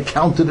and how they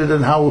counted it,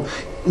 and how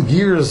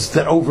years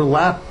that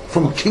overlap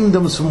from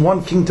kingdoms, from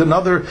one king to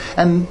another.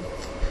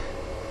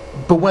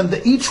 But when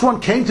each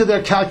one came to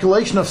their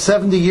calculation of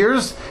 70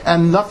 years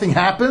and nothing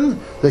happened,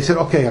 they said,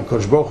 okay,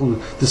 HaKadosh Baruch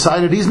Hu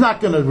decided he's not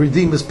going to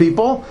redeem his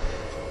people.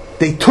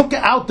 They took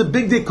out the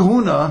Big Day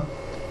Kahuna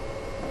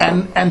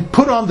and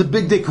put on the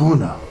Big Day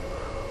Kahuna.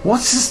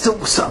 What's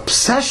this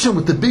obsession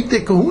with the Big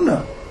Day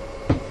Kahuna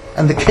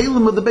and the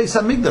Kalim of the Beis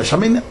HaMikdash? I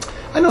mean,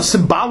 I know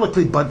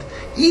symbolically, but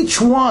each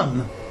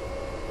one,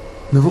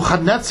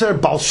 Nebuchadnezzar,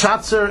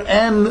 Belshazzar,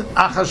 and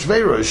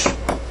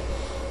Achashverosh,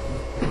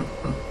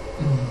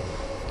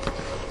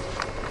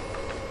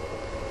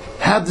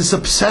 had this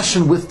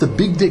obsession with the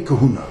Big Day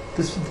Kahuna.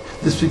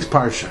 This week's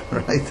parsha,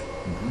 right?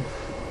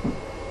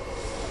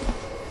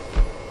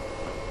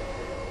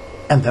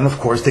 And then, of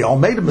course, they all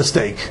made a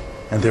mistake,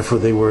 and therefore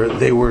they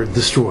were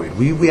destroyed.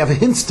 We have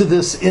hints to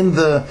this in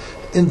the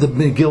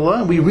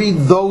Megillah. We read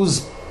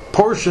those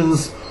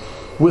portions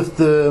with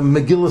the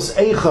Megillah's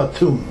Eicha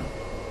tune.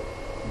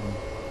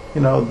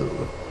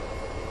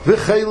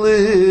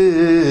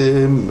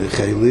 V'chelim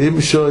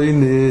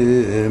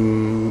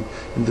shoinim.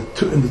 In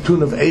the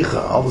tune of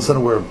Eicha, all of a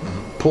sudden we're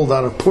pulled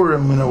out of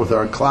Purim, with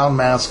our clown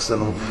masks,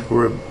 and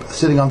we're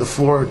sitting on the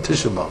floor at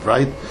Tisha B'Av,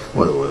 right?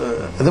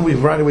 And then we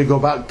right away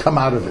come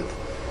out of it.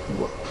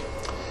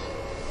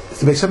 It's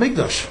the Beis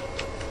HaMikdash.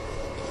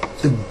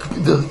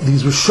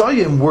 These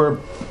Rishayim were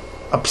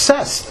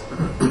obsessed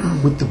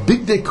with the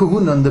big day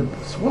kahuna and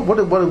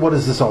what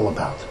is this all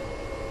about?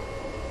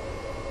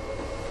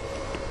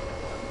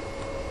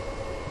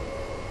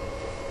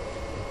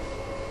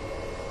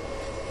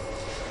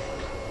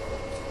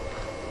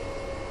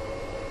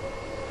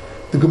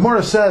 The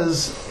Gemara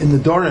says in the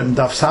Dorim,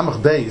 Daf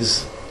Samach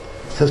Beis,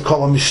 says,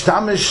 "Kol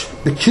mishtamish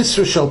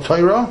bekisra shel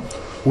Torah."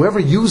 Whoever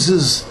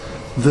uses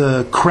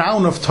the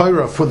crown of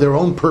Torah for their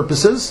own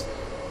purposes,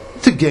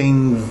 to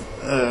gain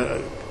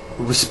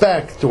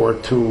respect or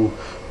to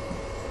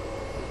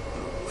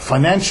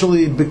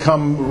financially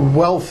become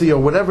wealthy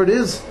or whatever it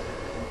is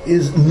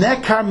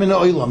nekar min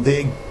ha'olam.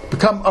 They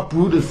become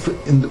uprooted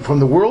from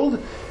the world.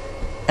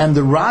 And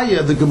the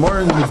raya the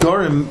Gemara in the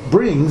Dorim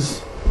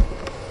brings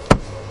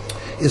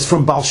is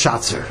from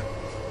Belshazzar.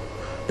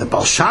 The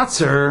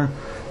Belshazzar,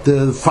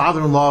 the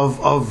father-in-law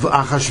of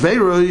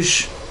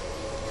Achashverosh,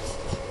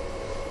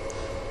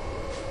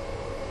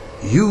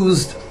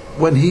 used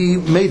when he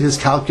made his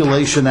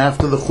calculation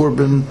after the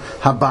Churban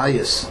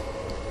Habayis,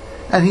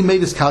 and he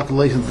made his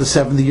calculation that the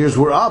 70 years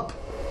were up,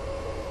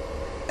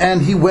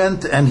 and he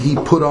went and he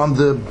put on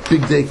the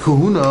Big Day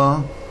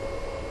Kahuna,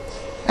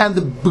 and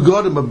the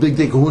begodim of Big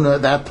Day Kahuna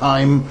at that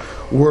time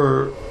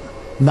were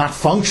not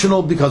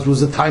functional because it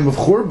was a time of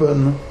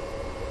Churban,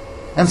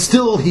 and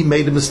still he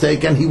made a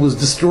mistake and he was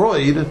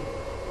destroyed.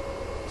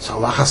 So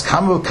Lachas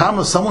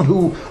Kama, someone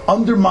who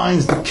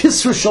undermines the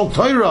Kisra Shel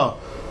Torah,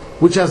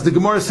 which, as the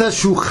Gemara says,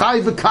 Shu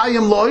Chai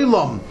V'Kayim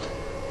Lo'ilam,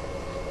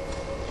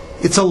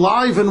 it's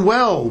alive and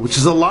well, which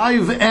is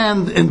alive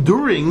and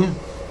enduring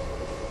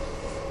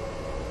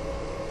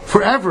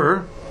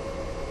forever.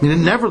 I mean, it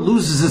never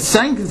loses its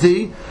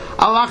sanctity.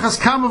 Alachas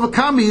Kama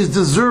V'Kami is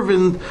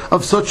deserving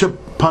of such a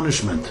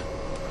punishment.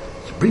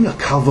 To bring a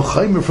Kal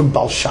V'Chaimer from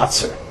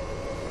Belshazzar.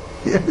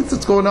 Yeah,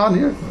 what's going on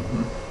here?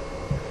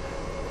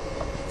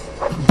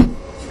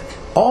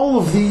 All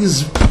of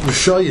these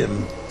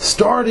Rishayim,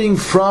 starting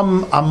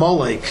from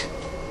Amalek,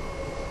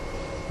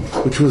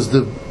 which was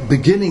the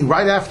beginning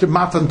right after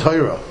Matan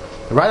Torah,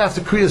 right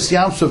after Kriyas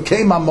Yamsuf,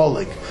 came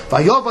Amalek,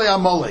 Vayovay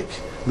Amalek,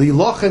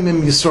 Lilochem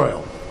im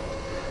Yisrael.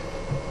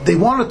 They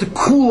wanted to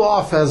cool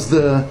off, as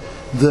the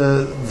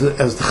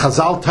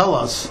Chazal tell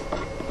us.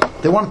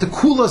 They wanted to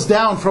cool us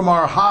down from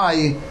our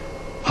high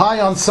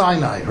on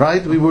Sinai,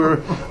 right? We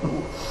were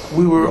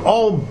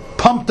all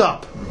pumped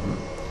up,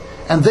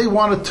 and they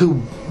wanted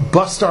to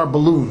bust our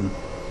balloon.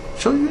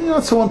 So you're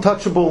not so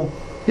untouchable.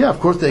 Yeah, of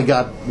course they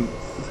got,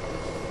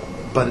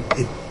 but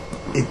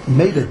it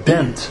made a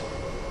dent,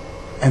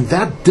 and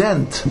that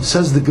dent,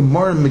 says the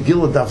Gemara in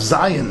Megillah Daf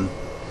Zayin,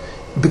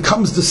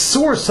 becomes the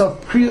source of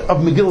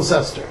Megillas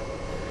Esther.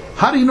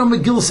 How do you know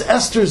Megillas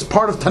Esther is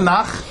part of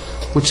Tanakh,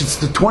 which is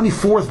the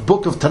 24th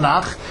book of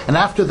Tanakh, and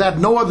after that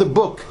no other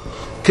book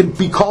can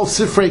be called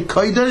Sifrei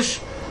Kodesh,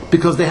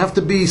 because they have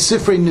to be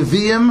Sifrei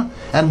Nevi'im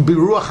and be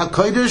Ruach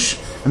HaKodesh.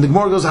 And the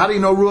Gemara goes, how do you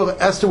know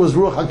Esther was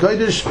Ruach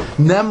HaKodesh,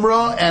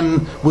 Nemra,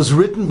 and was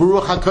written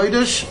Ruach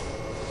HaKodesh?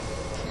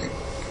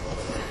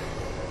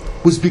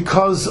 Was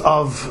because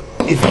of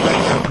it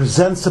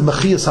represents the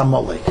Mechias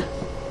Amalek.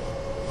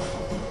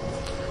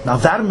 Now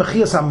that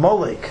Mechias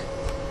Amalek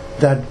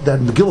that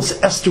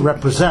Megillas Esther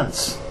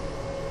represents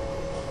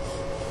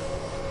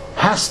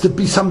has to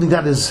be something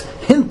that is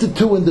hinted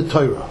to in the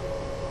Torah.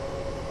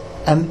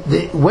 And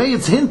the way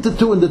it's hinted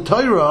to in the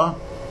Torah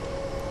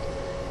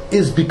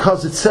is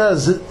because it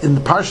says in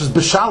the Parshas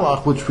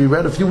B'Shalach, which we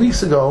read a few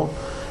weeks ago,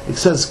 it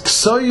says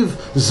Ksoiv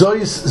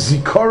Zois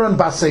Zikaron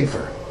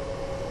Basefer.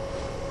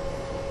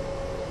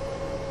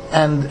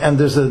 And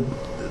there's the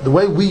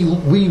way we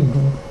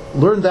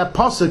learned that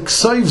pasuk,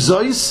 Ksoiv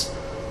Zois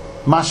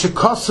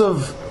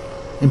Mashikosov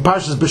in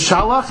Parshas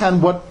B'Shalach,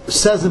 and what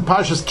says in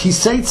Parshas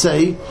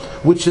Kiseitze,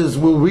 which is,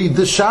 we'll read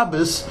this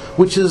Shabbos,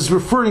 which is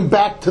referring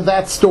back to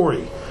that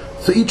story.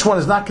 So each one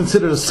is not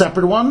considered a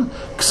separate one.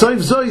 Ksoiv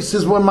Zois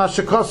is one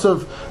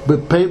Mashikosov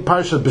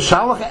Parshas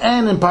B'Shalach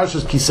and in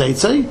Parshas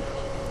Kiseitze.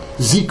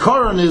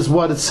 Zikaron is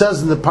what it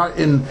says in the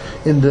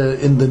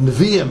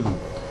Nevi'im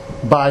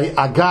by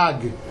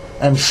Agag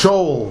and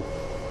Shoal,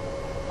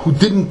 who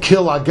didn't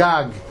kill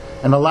Agag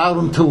and allowed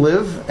him to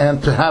live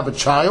and to have a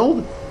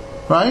child,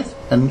 right?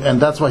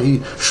 And that's why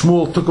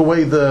Shmuel took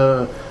away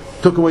the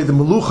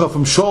melucha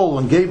from Shoal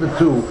and gave it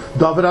to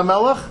David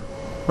HaMelech,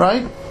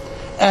 right?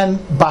 And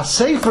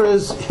Basefer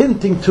is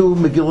hinting to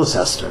Megillas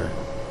Esther,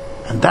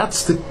 and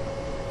that's the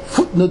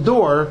foot in the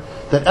door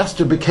that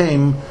Esther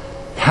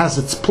has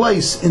its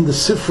place in the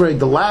Sifrei,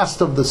 the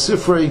last of the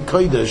Sifrei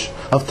Kodesh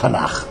of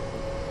Tanakh.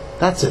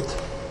 That's it.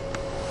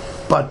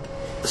 But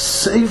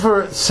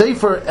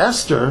Sefer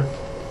Esther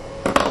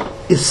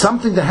is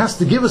something that has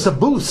to give us a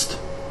boost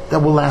that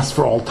will last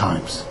for all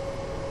times.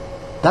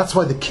 That's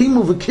why the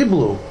Kimu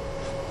V'Kiblu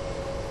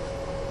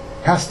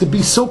has to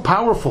be so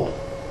powerful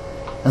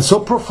and so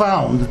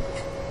profound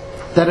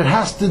that it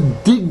has to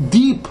dig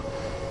deep,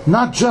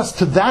 not just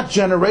to that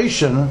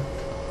generation,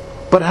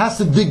 but it has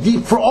to dig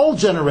deep for all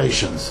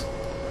generations.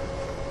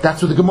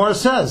 That's what the Gemara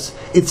says.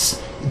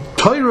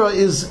 Torah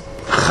is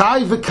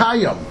chai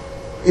v'kayam.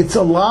 It's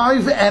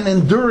alive and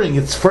enduring.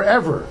 It's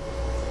forever.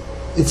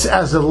 It's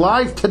as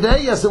alive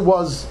today as it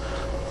was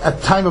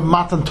at the time of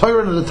Matan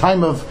Torah and at the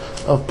time of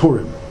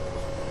Purim.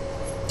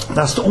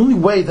 That's the only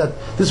way that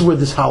this is where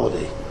this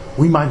holiday.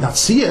 We might not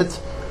see it,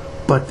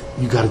 but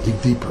you got to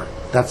dig deeper.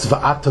 That's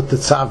Va'ata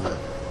Tetzaveh.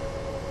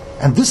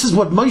 And this is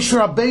what Moshe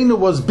Rabbeinu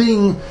was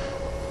being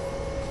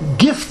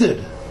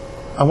gifted.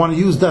 I want to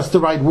use that's the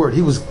right word.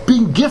 He was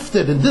being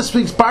gifted in this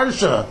week's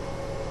parsha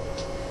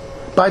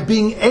by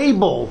being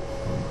able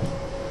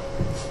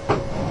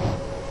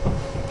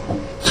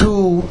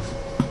to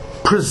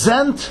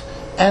present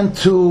and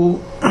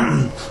to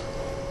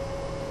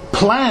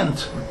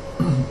plant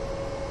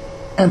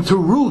and to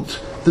root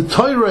the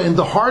Torah in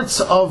the hearts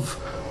of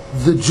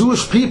the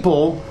Jewish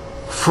people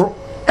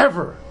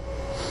forever.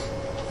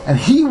 And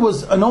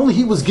only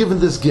he was given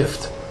this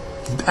gift.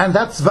 And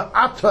that's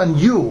Va'ata and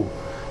you,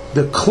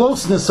 the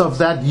closeness of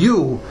that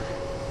you.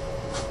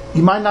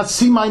 You might not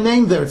see my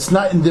name there. It's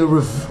not in the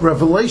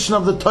revelation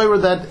of the Torah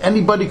that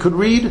anybody could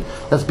read.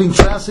 That's being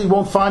translated. You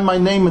won't find my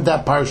name in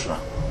that parsha.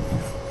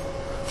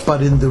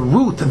 But in the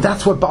root, and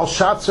that's what Baal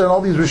Shatzer and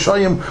all these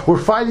Rishoyim were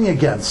fighting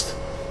against.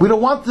 We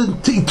don't want the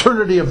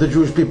eternity of the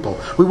Jewish people.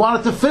 We want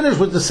it to finish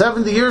with the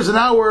 70 years, and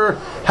now we're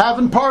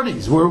having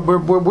parties.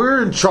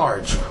 We're in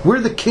charge. We're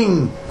the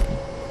king.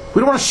 We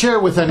don't want to share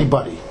with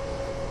anybody.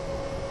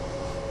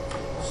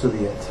 So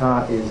the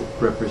Atah is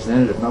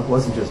representative. It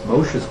wasn't just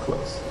Moshe's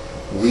close.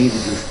 We, the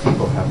Jewish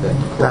people, have that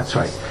close. That's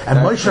right. And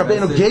Moshe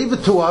Rabbeinu gave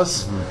it to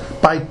us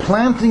by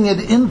planting it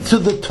into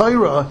the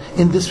Torah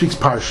in this week's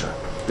parsha.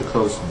 The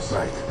closeness.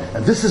 Right.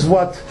 And this is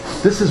what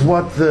the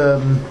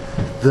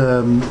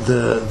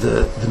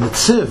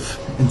Netziv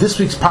in this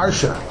week's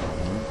parsha,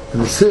 the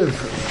Netziv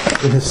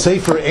in his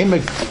Sefer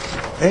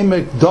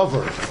Emek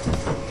Dover,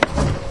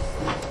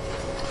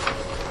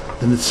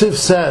 the Netziv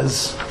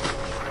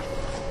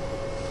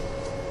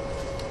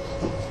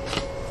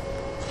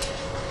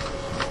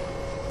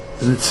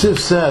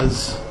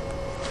says,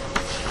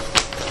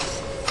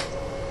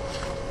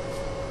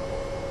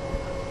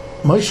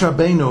 Moshe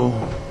Rabbeinu,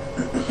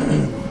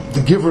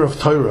 the giver of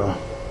Torah,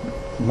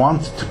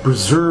 wanted to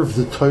preserve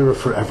the Torah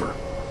forever.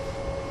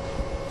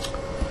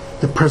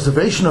 The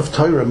preservation of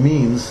Torah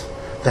means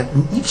that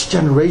in each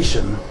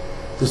generation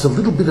there's a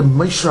little bit of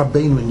Moshe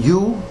Rabbeinu in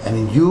you, and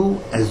in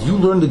you, as you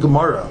learn the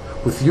Gemara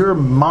with your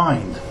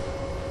mind,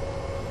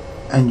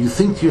 and you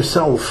think to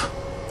yourself,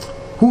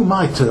 who am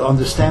I to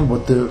understand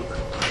what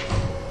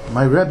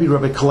my Rabbi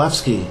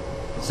Kalevsky,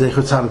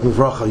 Zecher Tzadik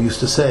Livracha,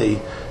 used to say.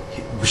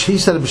 He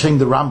said it b'shem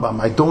the Rambam.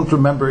 I don't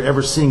remember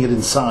ever seeing it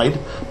inside,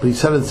 but he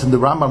said it's in the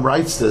Rambam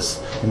writes this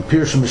in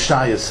Pirush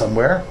Mishayah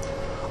somewhere.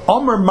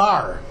 Omer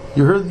Mar.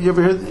 You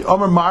ever heard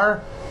Omer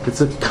Mar?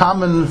 It's a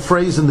common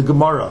phrase in the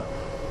Gemara.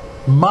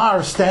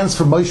 Mar stands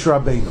for Moshe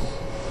Rabbeinu.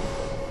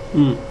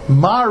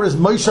 Mar is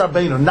Moshe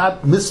Rabbeinu,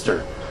 not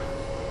Mr.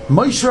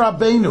 Moshe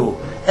Rabbeinu.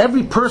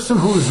 Every person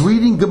who is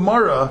reading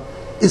Gemara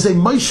is a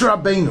Moshe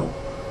Rabbeinu.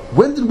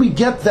 When did we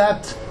get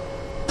that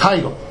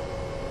title?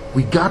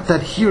 We got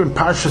that here in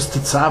Parshas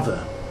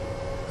Tetzaveh.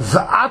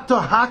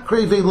 Va'ata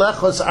hakre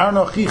ve'lechos Aaron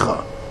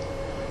achicha.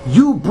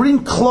 You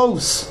bring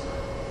close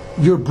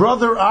your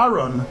brother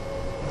Aaron,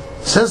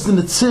 says the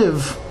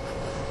Netziv.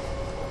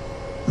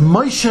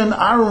 Moshe and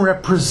Aaron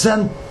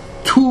represent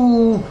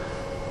two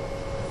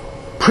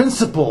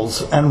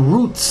principles and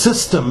root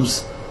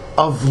systems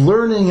of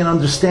learning and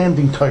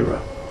understanding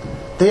Torah.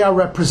 They are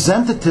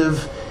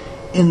representative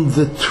in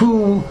the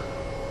two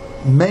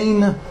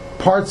main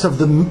parts of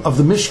the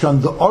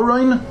Mishkan, the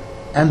Orain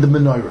and the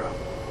Menorah.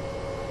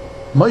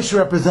 Moshe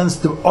represents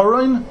the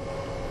Orain,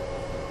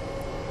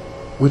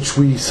 which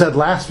we said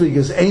last week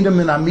is Einam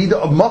and Amida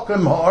of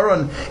Mokem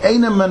Ha'oran.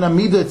 Einam and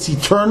Amida, it's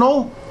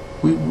eternal.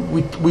 We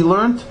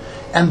learned,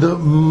 and the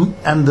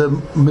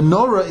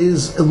Menorah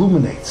is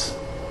illuminates.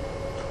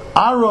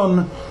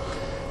 Aaron,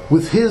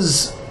 with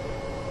his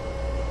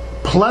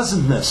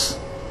pleasantness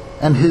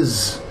and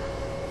his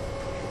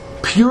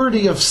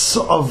purity of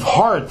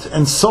heart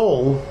and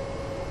soul,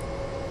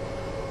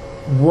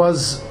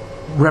 says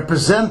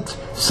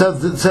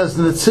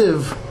the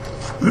Netziv,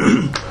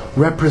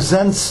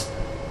 represents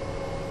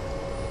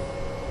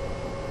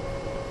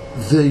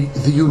the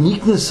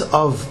uniqueness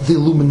of the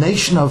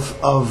illumination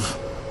of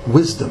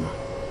wisdom,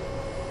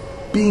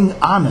 being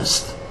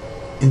honest,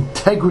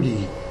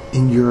 integrity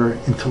in your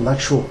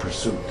intellectual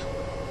pursuit.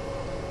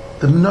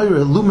 The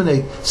Menorah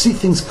illuminate, see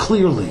things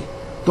clearly.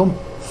 Don't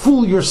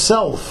fool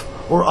yourself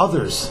or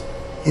others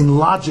in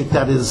logic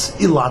that is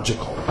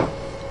illogical.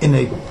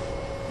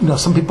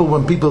 Some people,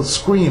 when people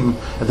scream,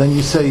 and then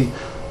you say,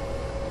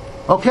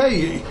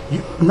 okay,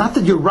 not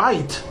that you're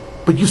right,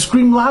 but you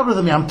scream louder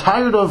than me. I'm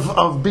tired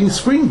of being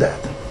screamed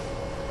at.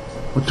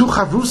 When two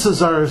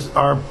chavrusas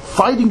are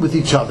fighting with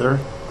each other,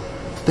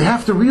 They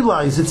have to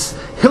realize it's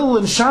Hillel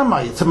and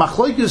Shammai. It's a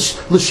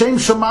machlokes l'shem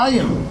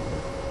shamayim.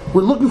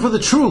 We're looking for the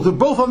truth. We're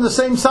both on the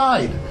same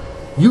side.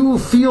 You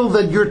feel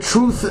that your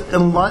truth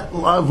and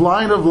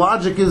line of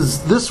logic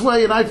is this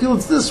way, and I feel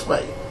it's this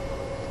way.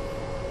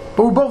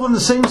 But we're both on the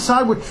same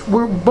side.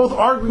 We're both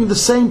arguing the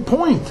same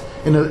point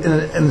in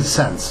a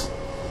sense.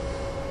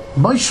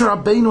 Moshe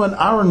Rabbeinu and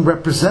Aaron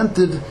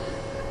represented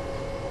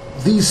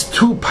these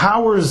two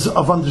powers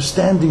of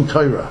understanding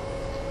Torah.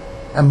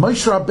 And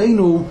Moshe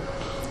Rabbeinu,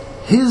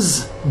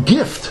 his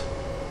gift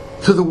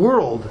to the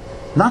world,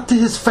 not to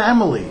his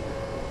family.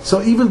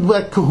 So even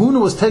that kahuna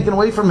was taken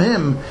away from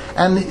him,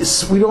 and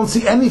we don't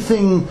see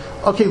anything.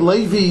 Okay,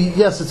 Levi,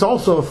 yes, it's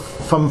also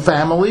from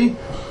family,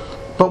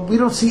 but we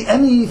don't see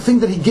anything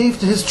that he gave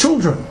to his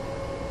children,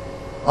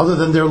 other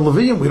than their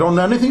Levium. We don't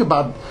know anything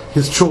about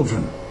his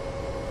children.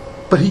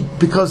 But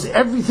because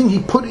everything he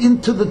put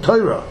into the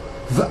Torah,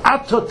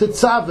 v'ato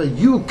tetzaveh,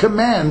 you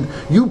command,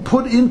 you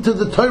put into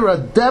the Torah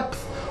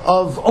depth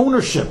of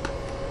ownership.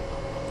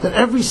 That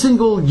every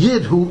single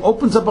yid who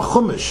opens up a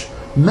chumash,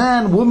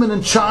 man, woman,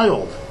 and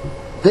child,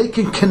 they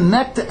can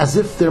connect as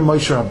if they're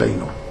Moshe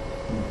Rabbeinu.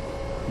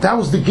 That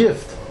was the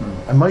gift.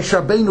 And Moshe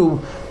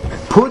Rabbeinu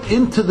put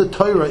into the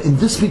Torah in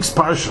this week's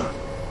parsha,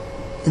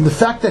 in the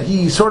fact that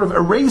he sort of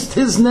erased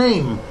his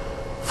name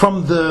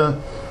from the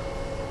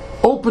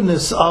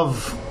openness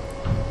of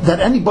that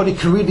anybody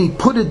can read. He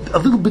put it a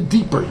little bit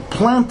deeper. He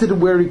planted it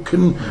where it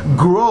can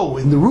grow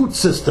in the root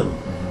system.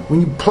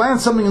 When you plant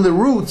something in the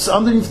roots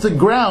underneath the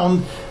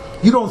ground,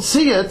 you don't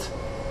see it,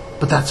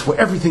 but that's where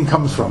everything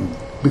comes from,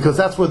 because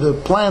that's where the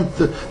plant,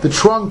 the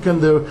trunk,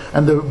 and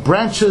the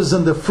branches,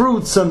 and the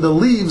fruits, and the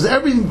leaves,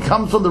 everything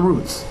comes from the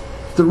roots.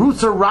 If the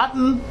roots are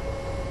rotten,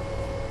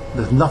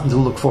 there's nothing to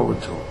look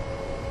forward to.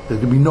 There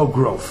can be no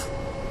growth,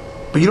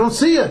 but you don't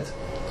see it.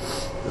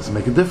 It doesn't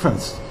make a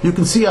difference. You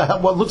can see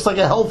what looks like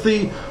a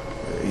healthy,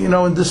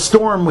 in this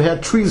storm we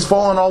had trees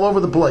falling all over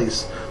the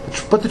place,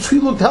 but the tree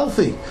looked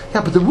healthy.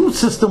 Yeah, but the root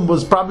system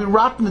was probably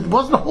rotten. It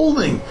wasn't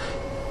holding.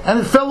 And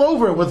it fell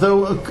over with a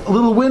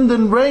little wind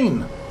and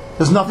rain.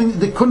 There's nothing,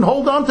 they couldn't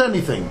hold on to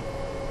anything.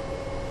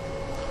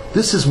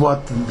 This is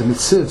what the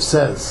Netziv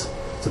says.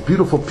 It's a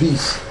beautiful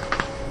piece.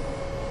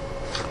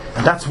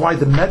 And that's why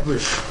the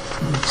Medrash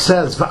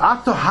says,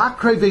 V'ato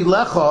hakrei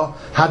veilecha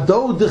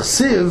hado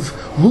d'chsiv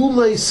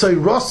lulei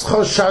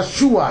seiroscha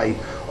shashuai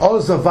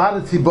oz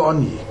avadati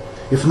ba'oni.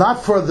 If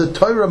not for the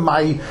Torah,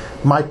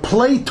 my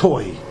play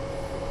toy,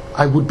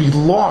 I would be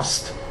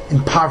lost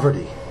in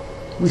poverty.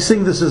 We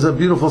sing this as a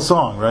beautiful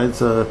song, right?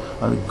 It's a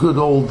good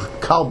old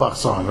Kalbach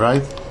song,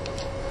 right?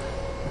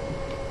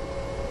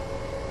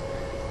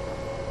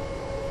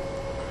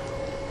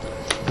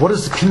 What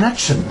is the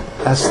connection?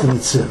 Asked the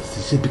Netziv.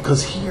 He said,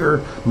 because here,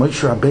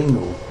 Moshe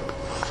Rabbeinu,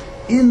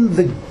 in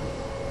the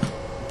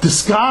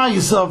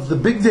disguise of the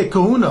Big Day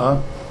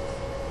Kahuna,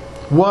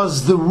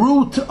 was the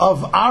root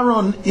of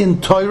Aaron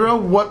in Torah,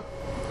 what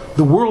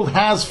the world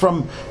has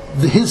from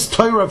his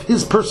Torah, of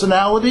his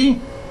personality.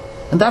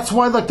 And that's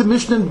why, like the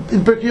Mishnah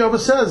in Pirkei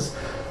Avos says,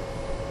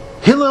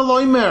 Hillel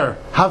Oimer,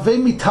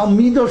 Havemi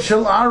Talmido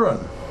Shel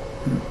Aaron.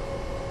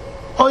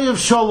 Oyev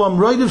Shalom,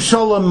 Roidev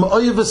Shalom,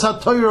 Oyev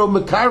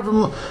HaTorah,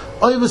 Mekarvim,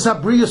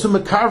 Oyev HaBriyos,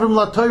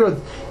 Mekarvim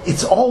LaTorah.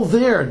 It's all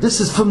there. This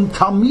is from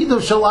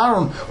Talmido Shel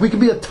Aaron. We could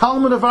be a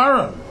Talmud of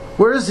Aaron.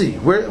 Where is he?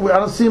 I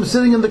don't see him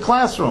sitting in the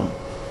classroom.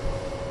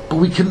 But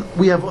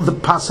we have the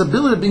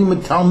possibility of being a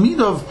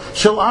Talmido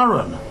Shel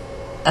Aaron.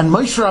 And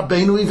Moshe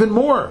Rabbeinu even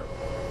more.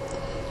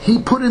 He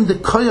put in the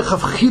koyach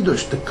of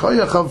chidush, the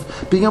koyach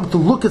of being able to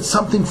look at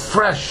something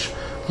fresh,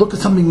 look at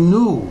something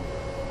new,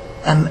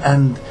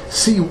 and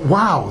see,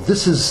 wow,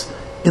 this is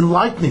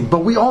enlightening.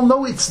 But we all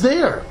know it's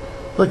there.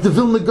 Like the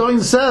Vilna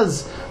Gaon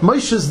says,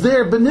 Moshe's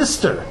there,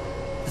 benister.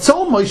 It's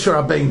all Moshe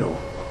Rabbeinu.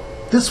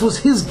 This was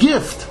his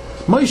gift.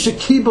 Moshe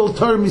Kibel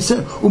Torah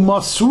Miseh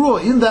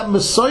Umasrua. In that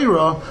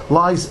Messiah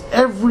lies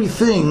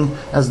everything,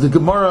 as the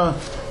Gemara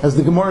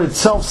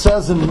itself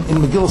says in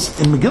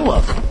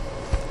Megillah.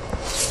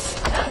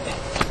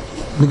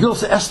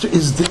 Megillah Esther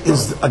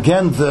is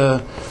again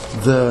the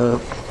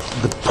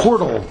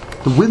portal,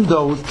 the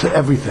window to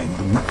everything.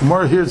 The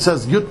Gemara here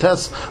says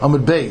Yutes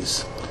Amud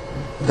Beis,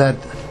 that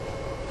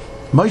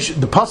Moshe,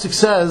 the pasuk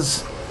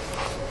says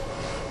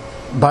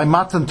by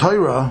Matan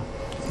Torah,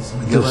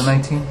 Megillah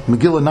 19?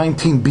 Megillah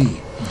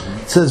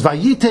 19b. It says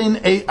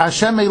Vayitein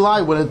Hashem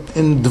Elai, when it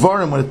in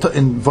Dvarim,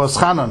 in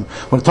Voschanan,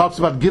 when it talks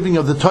about giving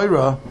of the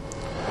Torah.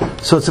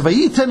 So it's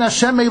Vayiten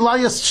Hashem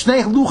Elias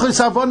Shnei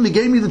Luchos Avon. He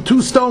gave me the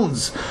two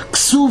stones.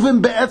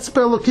 Ksuvim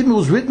be'etzber Elokim. It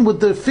was written with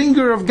the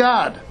finger of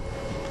God.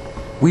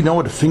 We know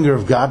what the finger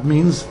of God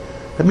means.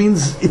 That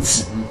means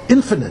it's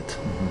infinite.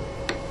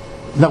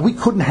 Now we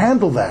couldn't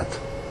handle that,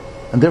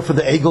 and therefore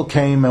the Egel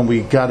came, and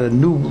we got a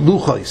new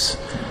Luchos.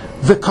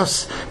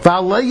 Because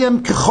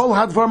Va'aleim Kechol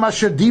Hadvar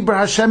Masher Diber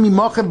Hashem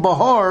Imachem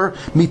Bahar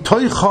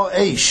Mitoicha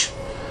Eish.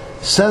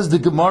 Says the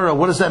Gemara.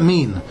 What does that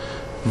mean?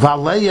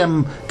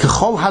 Valeim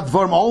kechol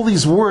hadvarim, all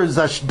these words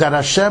that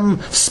Hashem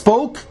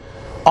spoke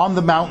on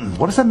the mountain.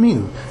 What does that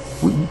mean?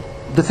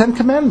 The Ten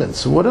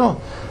Commandments. What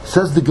else?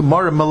 Says the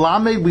Gemara,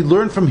 Melamed, we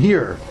learn from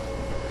here,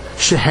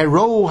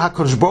 Shehero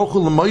HaKadosh Baruch Hu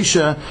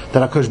l'Moshe,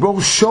 that HaKadosh Baruch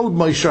Hu showed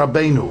Moshe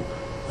Rabbeinu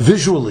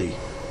visually.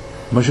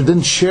 Moshe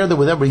didn't share that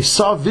with everybody. He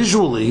saw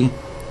visually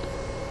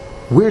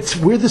where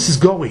this is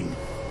going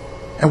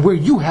and where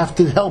you have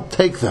to help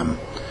take them.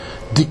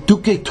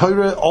 Dikduke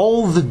Torah,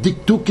 all the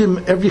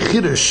dikdukim, every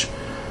chiddush,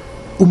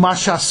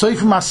 umasha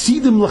soifim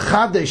asidim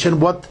lechadesh,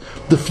 and what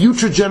the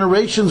future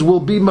generations will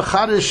be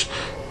mechadesh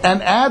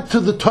and add to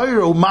the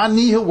Torah.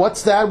 Umaniha,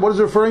 what's that? What is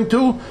it referring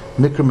to?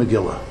 Mikra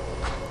Megillah.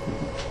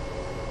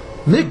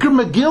 Mikra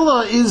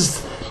Megillah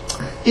is,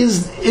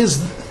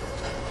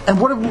 and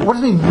what does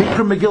it mean,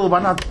 Mikra Megillah?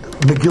 Why not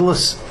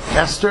Megillah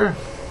Esther?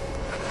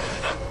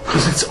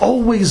 Because it's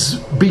always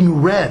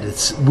being read.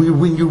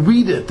 When you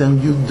read it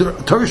and you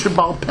Torah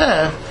Shabbal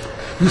Peh,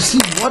 you see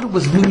what it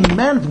was being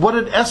meant. What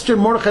did Esther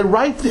and Mordechai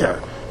write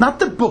there? Not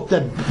the book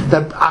that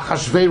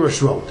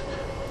Achashverosh wrote.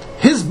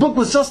 His book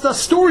was just a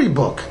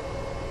storybook.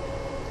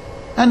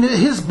 And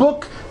his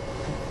book,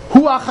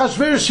 Hu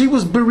Achashverosh, he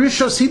was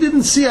Berishos, he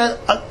didn't see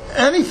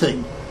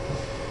anything.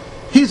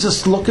 He's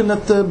just looking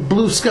at the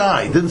blue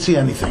sky, didn't see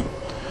anything.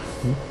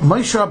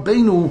 Moshe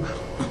Rabbeinu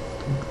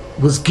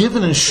was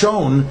given and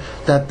shown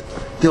that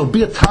there'll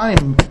be a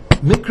time,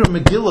 Mikra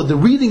Megillah, the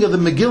reading of the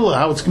Megillah,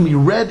 how it's going to be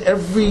read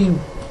every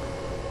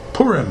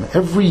Purim,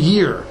 every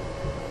year.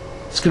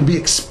 It's going to be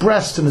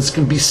expressed and it's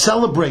going to be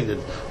celebrated.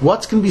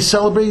 What's going to be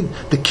celebrated?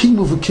 The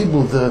Kibbul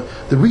V'Kibbul,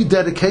 the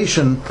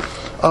rededication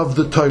of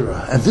the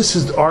Torah. And this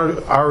is our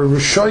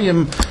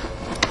Rishoyim,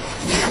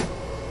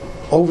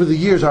 over the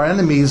years, our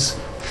enemies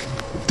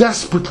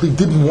desperately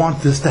didn't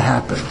want this to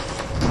happen.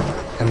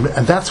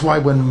 And that's why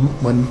when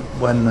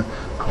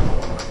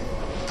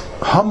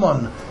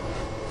Haman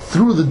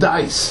threw the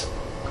dice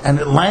and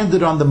it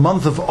landed on the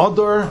month of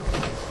Adar,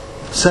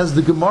 says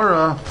the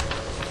Gemara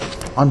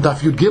on Daf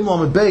Yud Gimel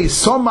Amud Beis,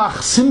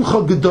 Somach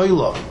Simcha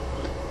Gedoyla.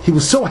 He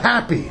was so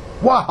happy.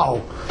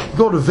 Wow!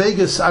 Go to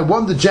Vegas, I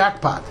won the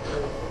jackpot.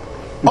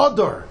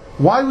 Adar.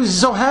 Why was he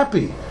so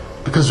happy?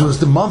 Because it was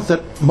the month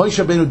that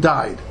Moshe Rabbeinu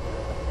died.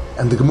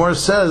 And the Gemara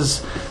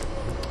says,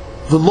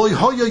 V'loy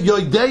hoya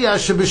yodeya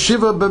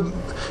shebeshiva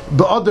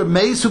be'adar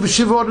meisu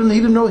b'shiva adar, and he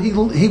didn't know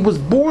he was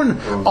born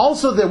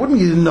also there. What do you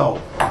mean he didn't know?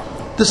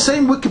 The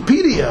same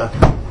Wikipedia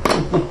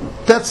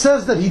that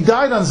says that he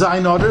died on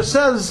Zayin Adar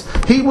says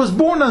he was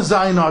born on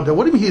Zayin Adar.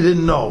 What do you mean he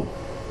didn't know?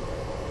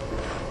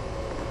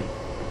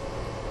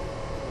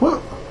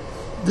 Well,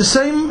 the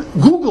same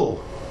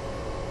Google,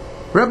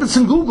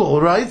 Rebbetzin Google,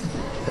 right,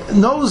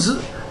 knows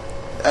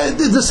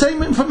the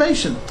same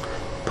information.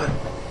 But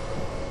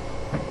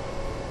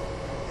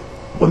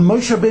when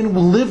Moshe Rabbeinu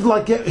lived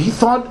he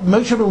thought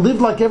Moshe Rabbeinu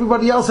lived like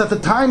everybody else. At the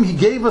time, he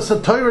gave us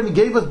a Torah and he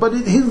gave us, but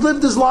he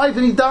lived his life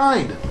and he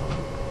died.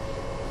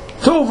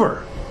 It's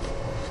over.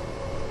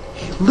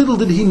 Little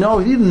did he know,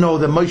 he didn't know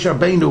that Moshe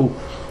Rabbeinu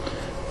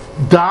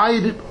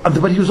died,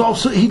 but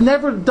he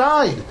never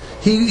died.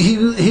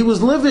 He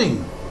was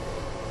living.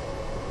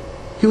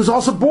 He was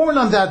also born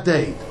on that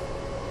day.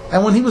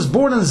 And when he was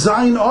born on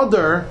Zayin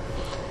Adar,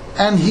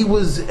 and he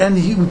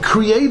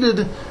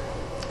created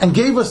and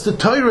gave us the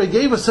Torah, he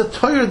gave us a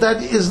Torah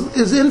that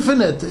is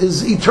infinite,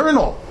 is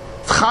eternal.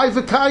 Chai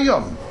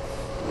v'kayim.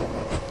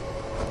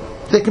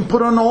 They can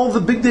put on all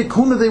the big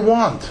dekuna they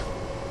want.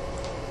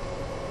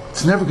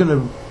 It's never going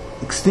to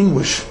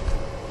extinguish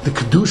the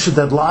kedusha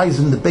that lies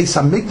in the Beis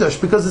Hamikdash,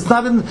 because it's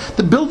not in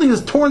the building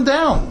is torn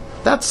down.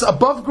 That's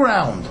above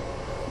ground,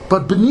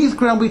 but beneath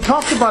ground we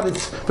talked about it.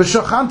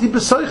 V'shachanti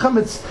b'soicham.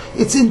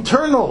 It's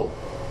internal.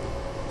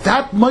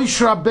 That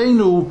Moshe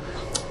Rabbeinu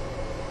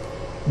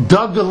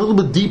dug a little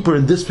bit deeper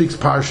in this week's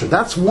parsha.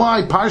 That's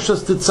why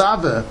Parshas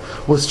Tetzaveh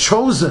was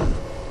chosen,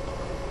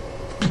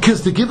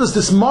 because to give us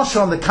this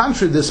mashal on the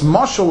contrary, this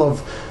mashal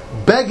of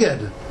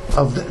beged,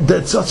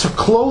 that's a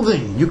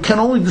clothing. You can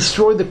only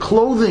destroy the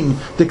clothing,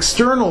 the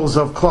externals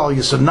of Klal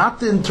Yisrael, not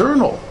the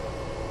internal.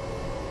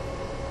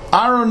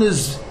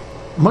 Moshe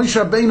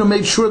Rabbeinu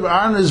made sure that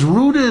Aaron is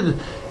rooted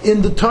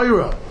in the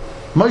Torah.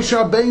 Moshe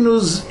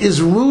Rabbeinu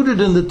is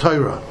rooted in the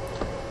Torah.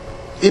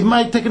 It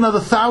might take another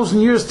 1,000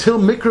 years till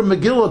Mikra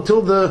Megillah,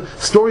 till the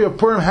story of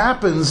Purim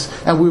happens,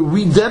 and we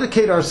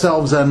rededicate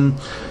ourselves and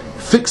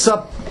fix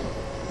up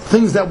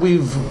things that we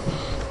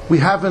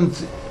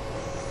haven't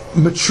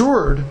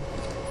matured.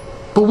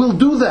 But we'll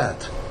do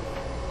that.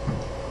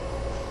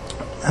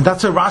 And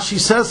that's what Rashi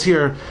says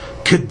here.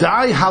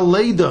 Kedai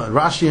Haleida,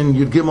 Rashi in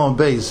Yud Gimel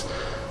Beis.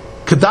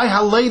 Kedai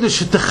Haleida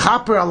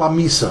shetechaper al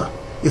Amisa.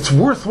 It's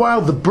worthwhile,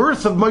 the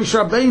birth of Moshe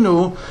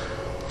Rabbeinu,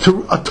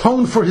 to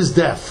atone for his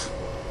death.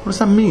 What does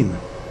that mean?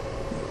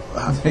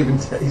 But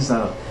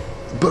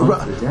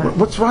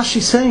what's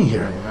Rashi saying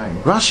here?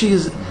 Right. Rashi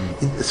is.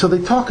 So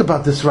they talk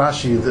about this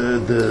Rashi.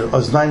 The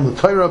Oznaim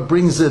L'Torah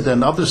brings it,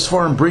 and other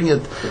Sforim bring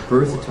it. The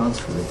birth atones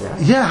for the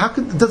death. Yeah,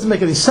 it doesn't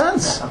make any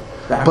sense.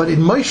 But in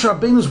Moshe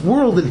Rabbeinu's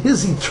world, in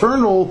his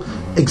eternal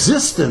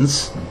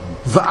existence,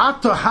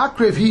 Va'ata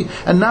Hakrev,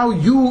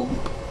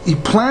 he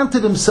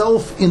planted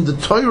himself in the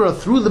Torah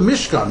through the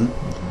Mishkan,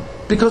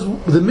 because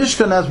the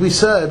Mishkan, as we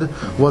said,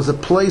 was a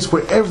place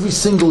where every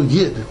single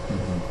Yid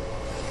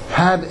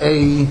had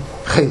a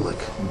chelik.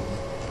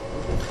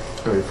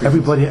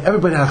 Everybody had a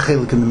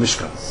chelik in the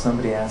Mishkan.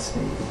 Somebody asked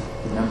me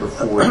the number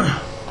 40.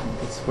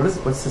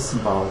 What's the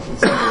symbology?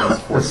 It's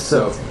 40.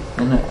 So,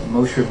 and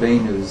Moshe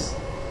Rabbeinu's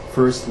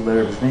first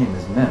letter of his name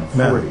is Mem,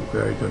 40.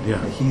 Very good,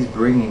 yeah. And he's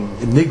bringing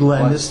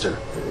Nigla and Nister.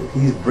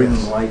 He's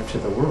bringing life to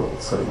the world.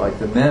 So, like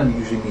the Mem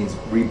usually means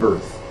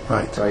rebirth.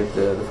 Right.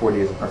 The 40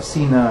 years of Har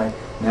Sinai.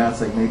 Now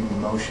it's like maybe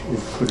Moshe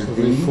could it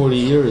be? Every 40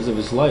 years of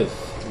his life,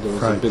 there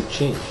was a big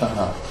change.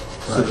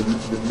 So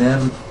the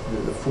Mem,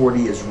 the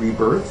 40 is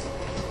rebirth.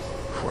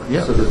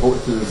 Yeah. So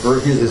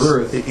his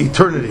birth,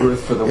 eternity,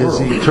 birth for the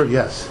world.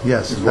 Yes.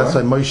 That's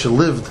why Moshe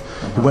lived.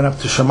 He went up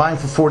to Shemayim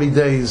for 40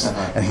 days,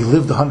 and he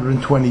lived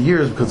 120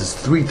 years because it's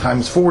 3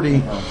 times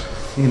 40.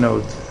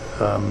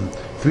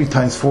 3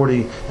 times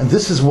 40, and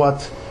this is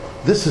what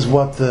the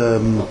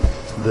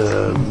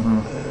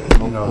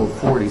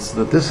 40.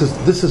 So this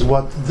is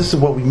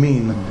what we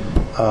mean.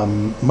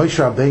 Moshe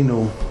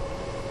Rabbeinu,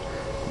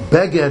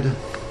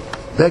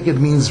 Beged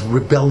means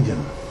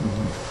rebellion.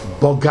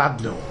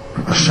 Bogadnu.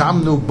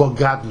 Ashamnu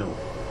Bogadnu.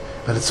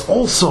 But it's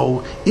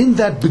also in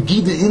that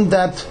Begida, in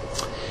that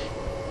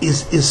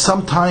is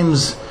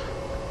sometimes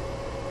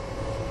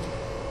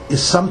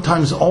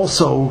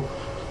also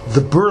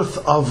the birth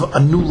of a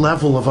new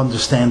level of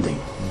understanding.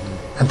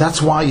 And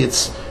that's why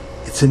it's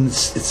in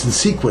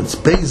sequence.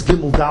 Beis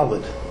Gimel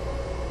Daled.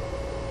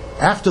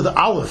 After the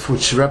Aleph,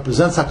 which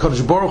represents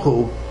HaKadosh Baruch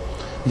Hu,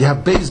 you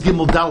have Beis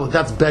Gimel Daled,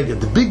 that's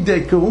Beged. The Big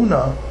Day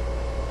Kahuna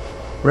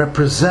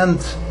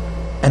represent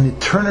an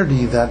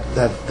eternity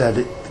that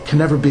it can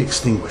never be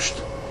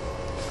extinguished.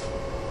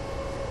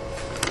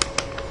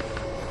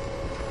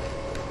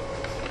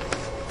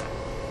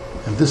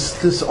 And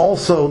this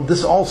also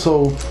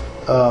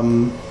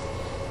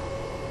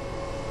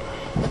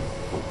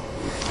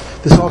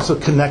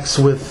connects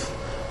with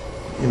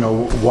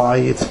why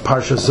it's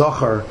Parsha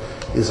Zohar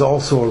is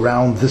also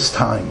around this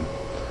time.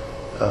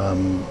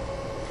 You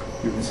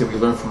can say we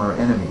learn from our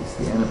enemies,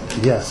 the enemy.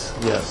 Yes.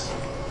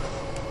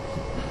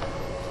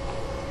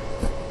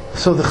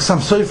 So the Chassam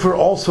Sofer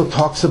also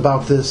talks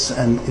about this,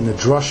 and in the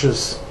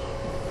drushes,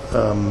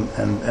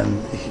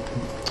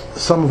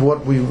 some of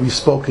what we've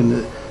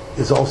spoken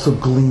is also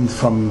gleaned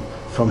from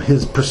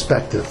his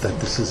perspective that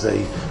this is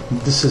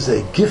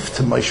a gift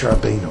to Moshe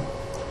Rabbeinu.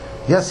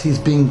 Yes, he's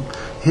being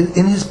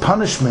in his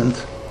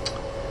punishment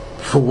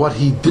for what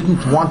he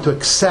didn't want to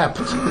accept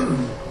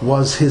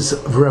was his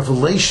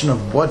revelation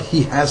of what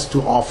he has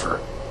to offer.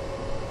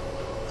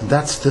 And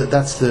that's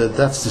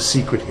the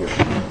secret here.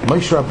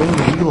 Moshe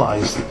Rabbeinu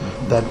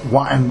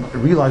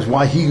realized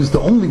why he was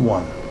the only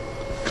one,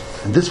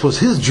 and this was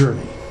his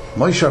journey,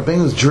 Moshe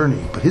Rabbeinu's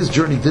journey. But his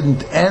journey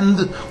didn't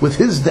end with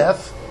his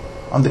death.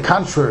 On the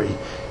contrary,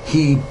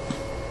 he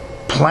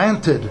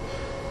planted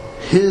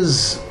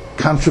his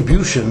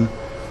contribution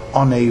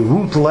on a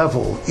root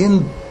level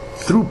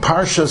through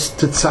Parshas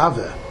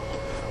Tetzaveh,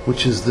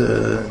 which is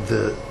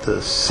the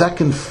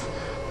second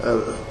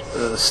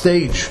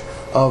stage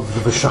of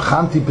the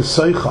V'shachanti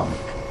B'soicham,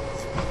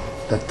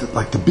 that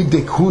like the Big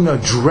Day Kuna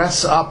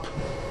dress up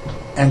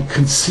and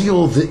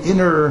conceal the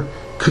inner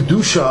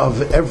kedusha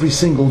of every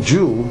single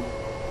Jew.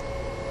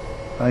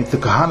 Right? The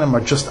Kohanim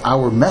are just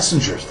our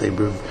messengers.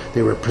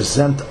 They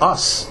represent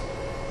us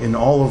in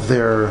all of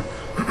their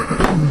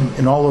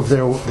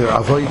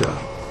avodah.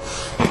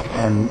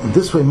 And in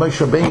this way,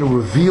 Moshe Rabbeinu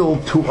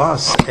revealed to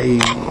us a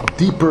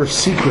deeper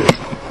secret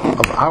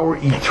of our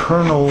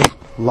eternal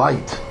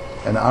light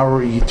and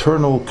our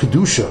eternal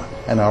kedusha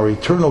and our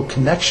eternal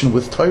connection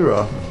with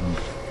Torah.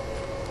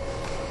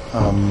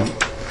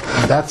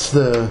 That's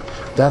the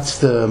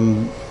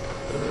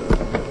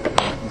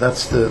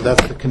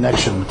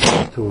connection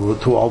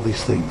to all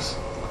these things.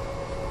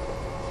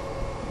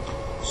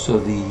 So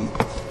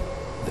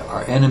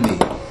our enemy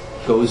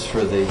goes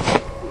for the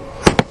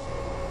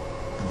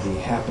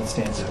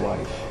happenstance of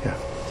life. Yeah.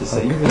 To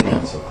say, you're really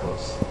not so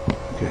close.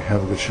 Okay,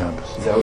 have a good Shabbos.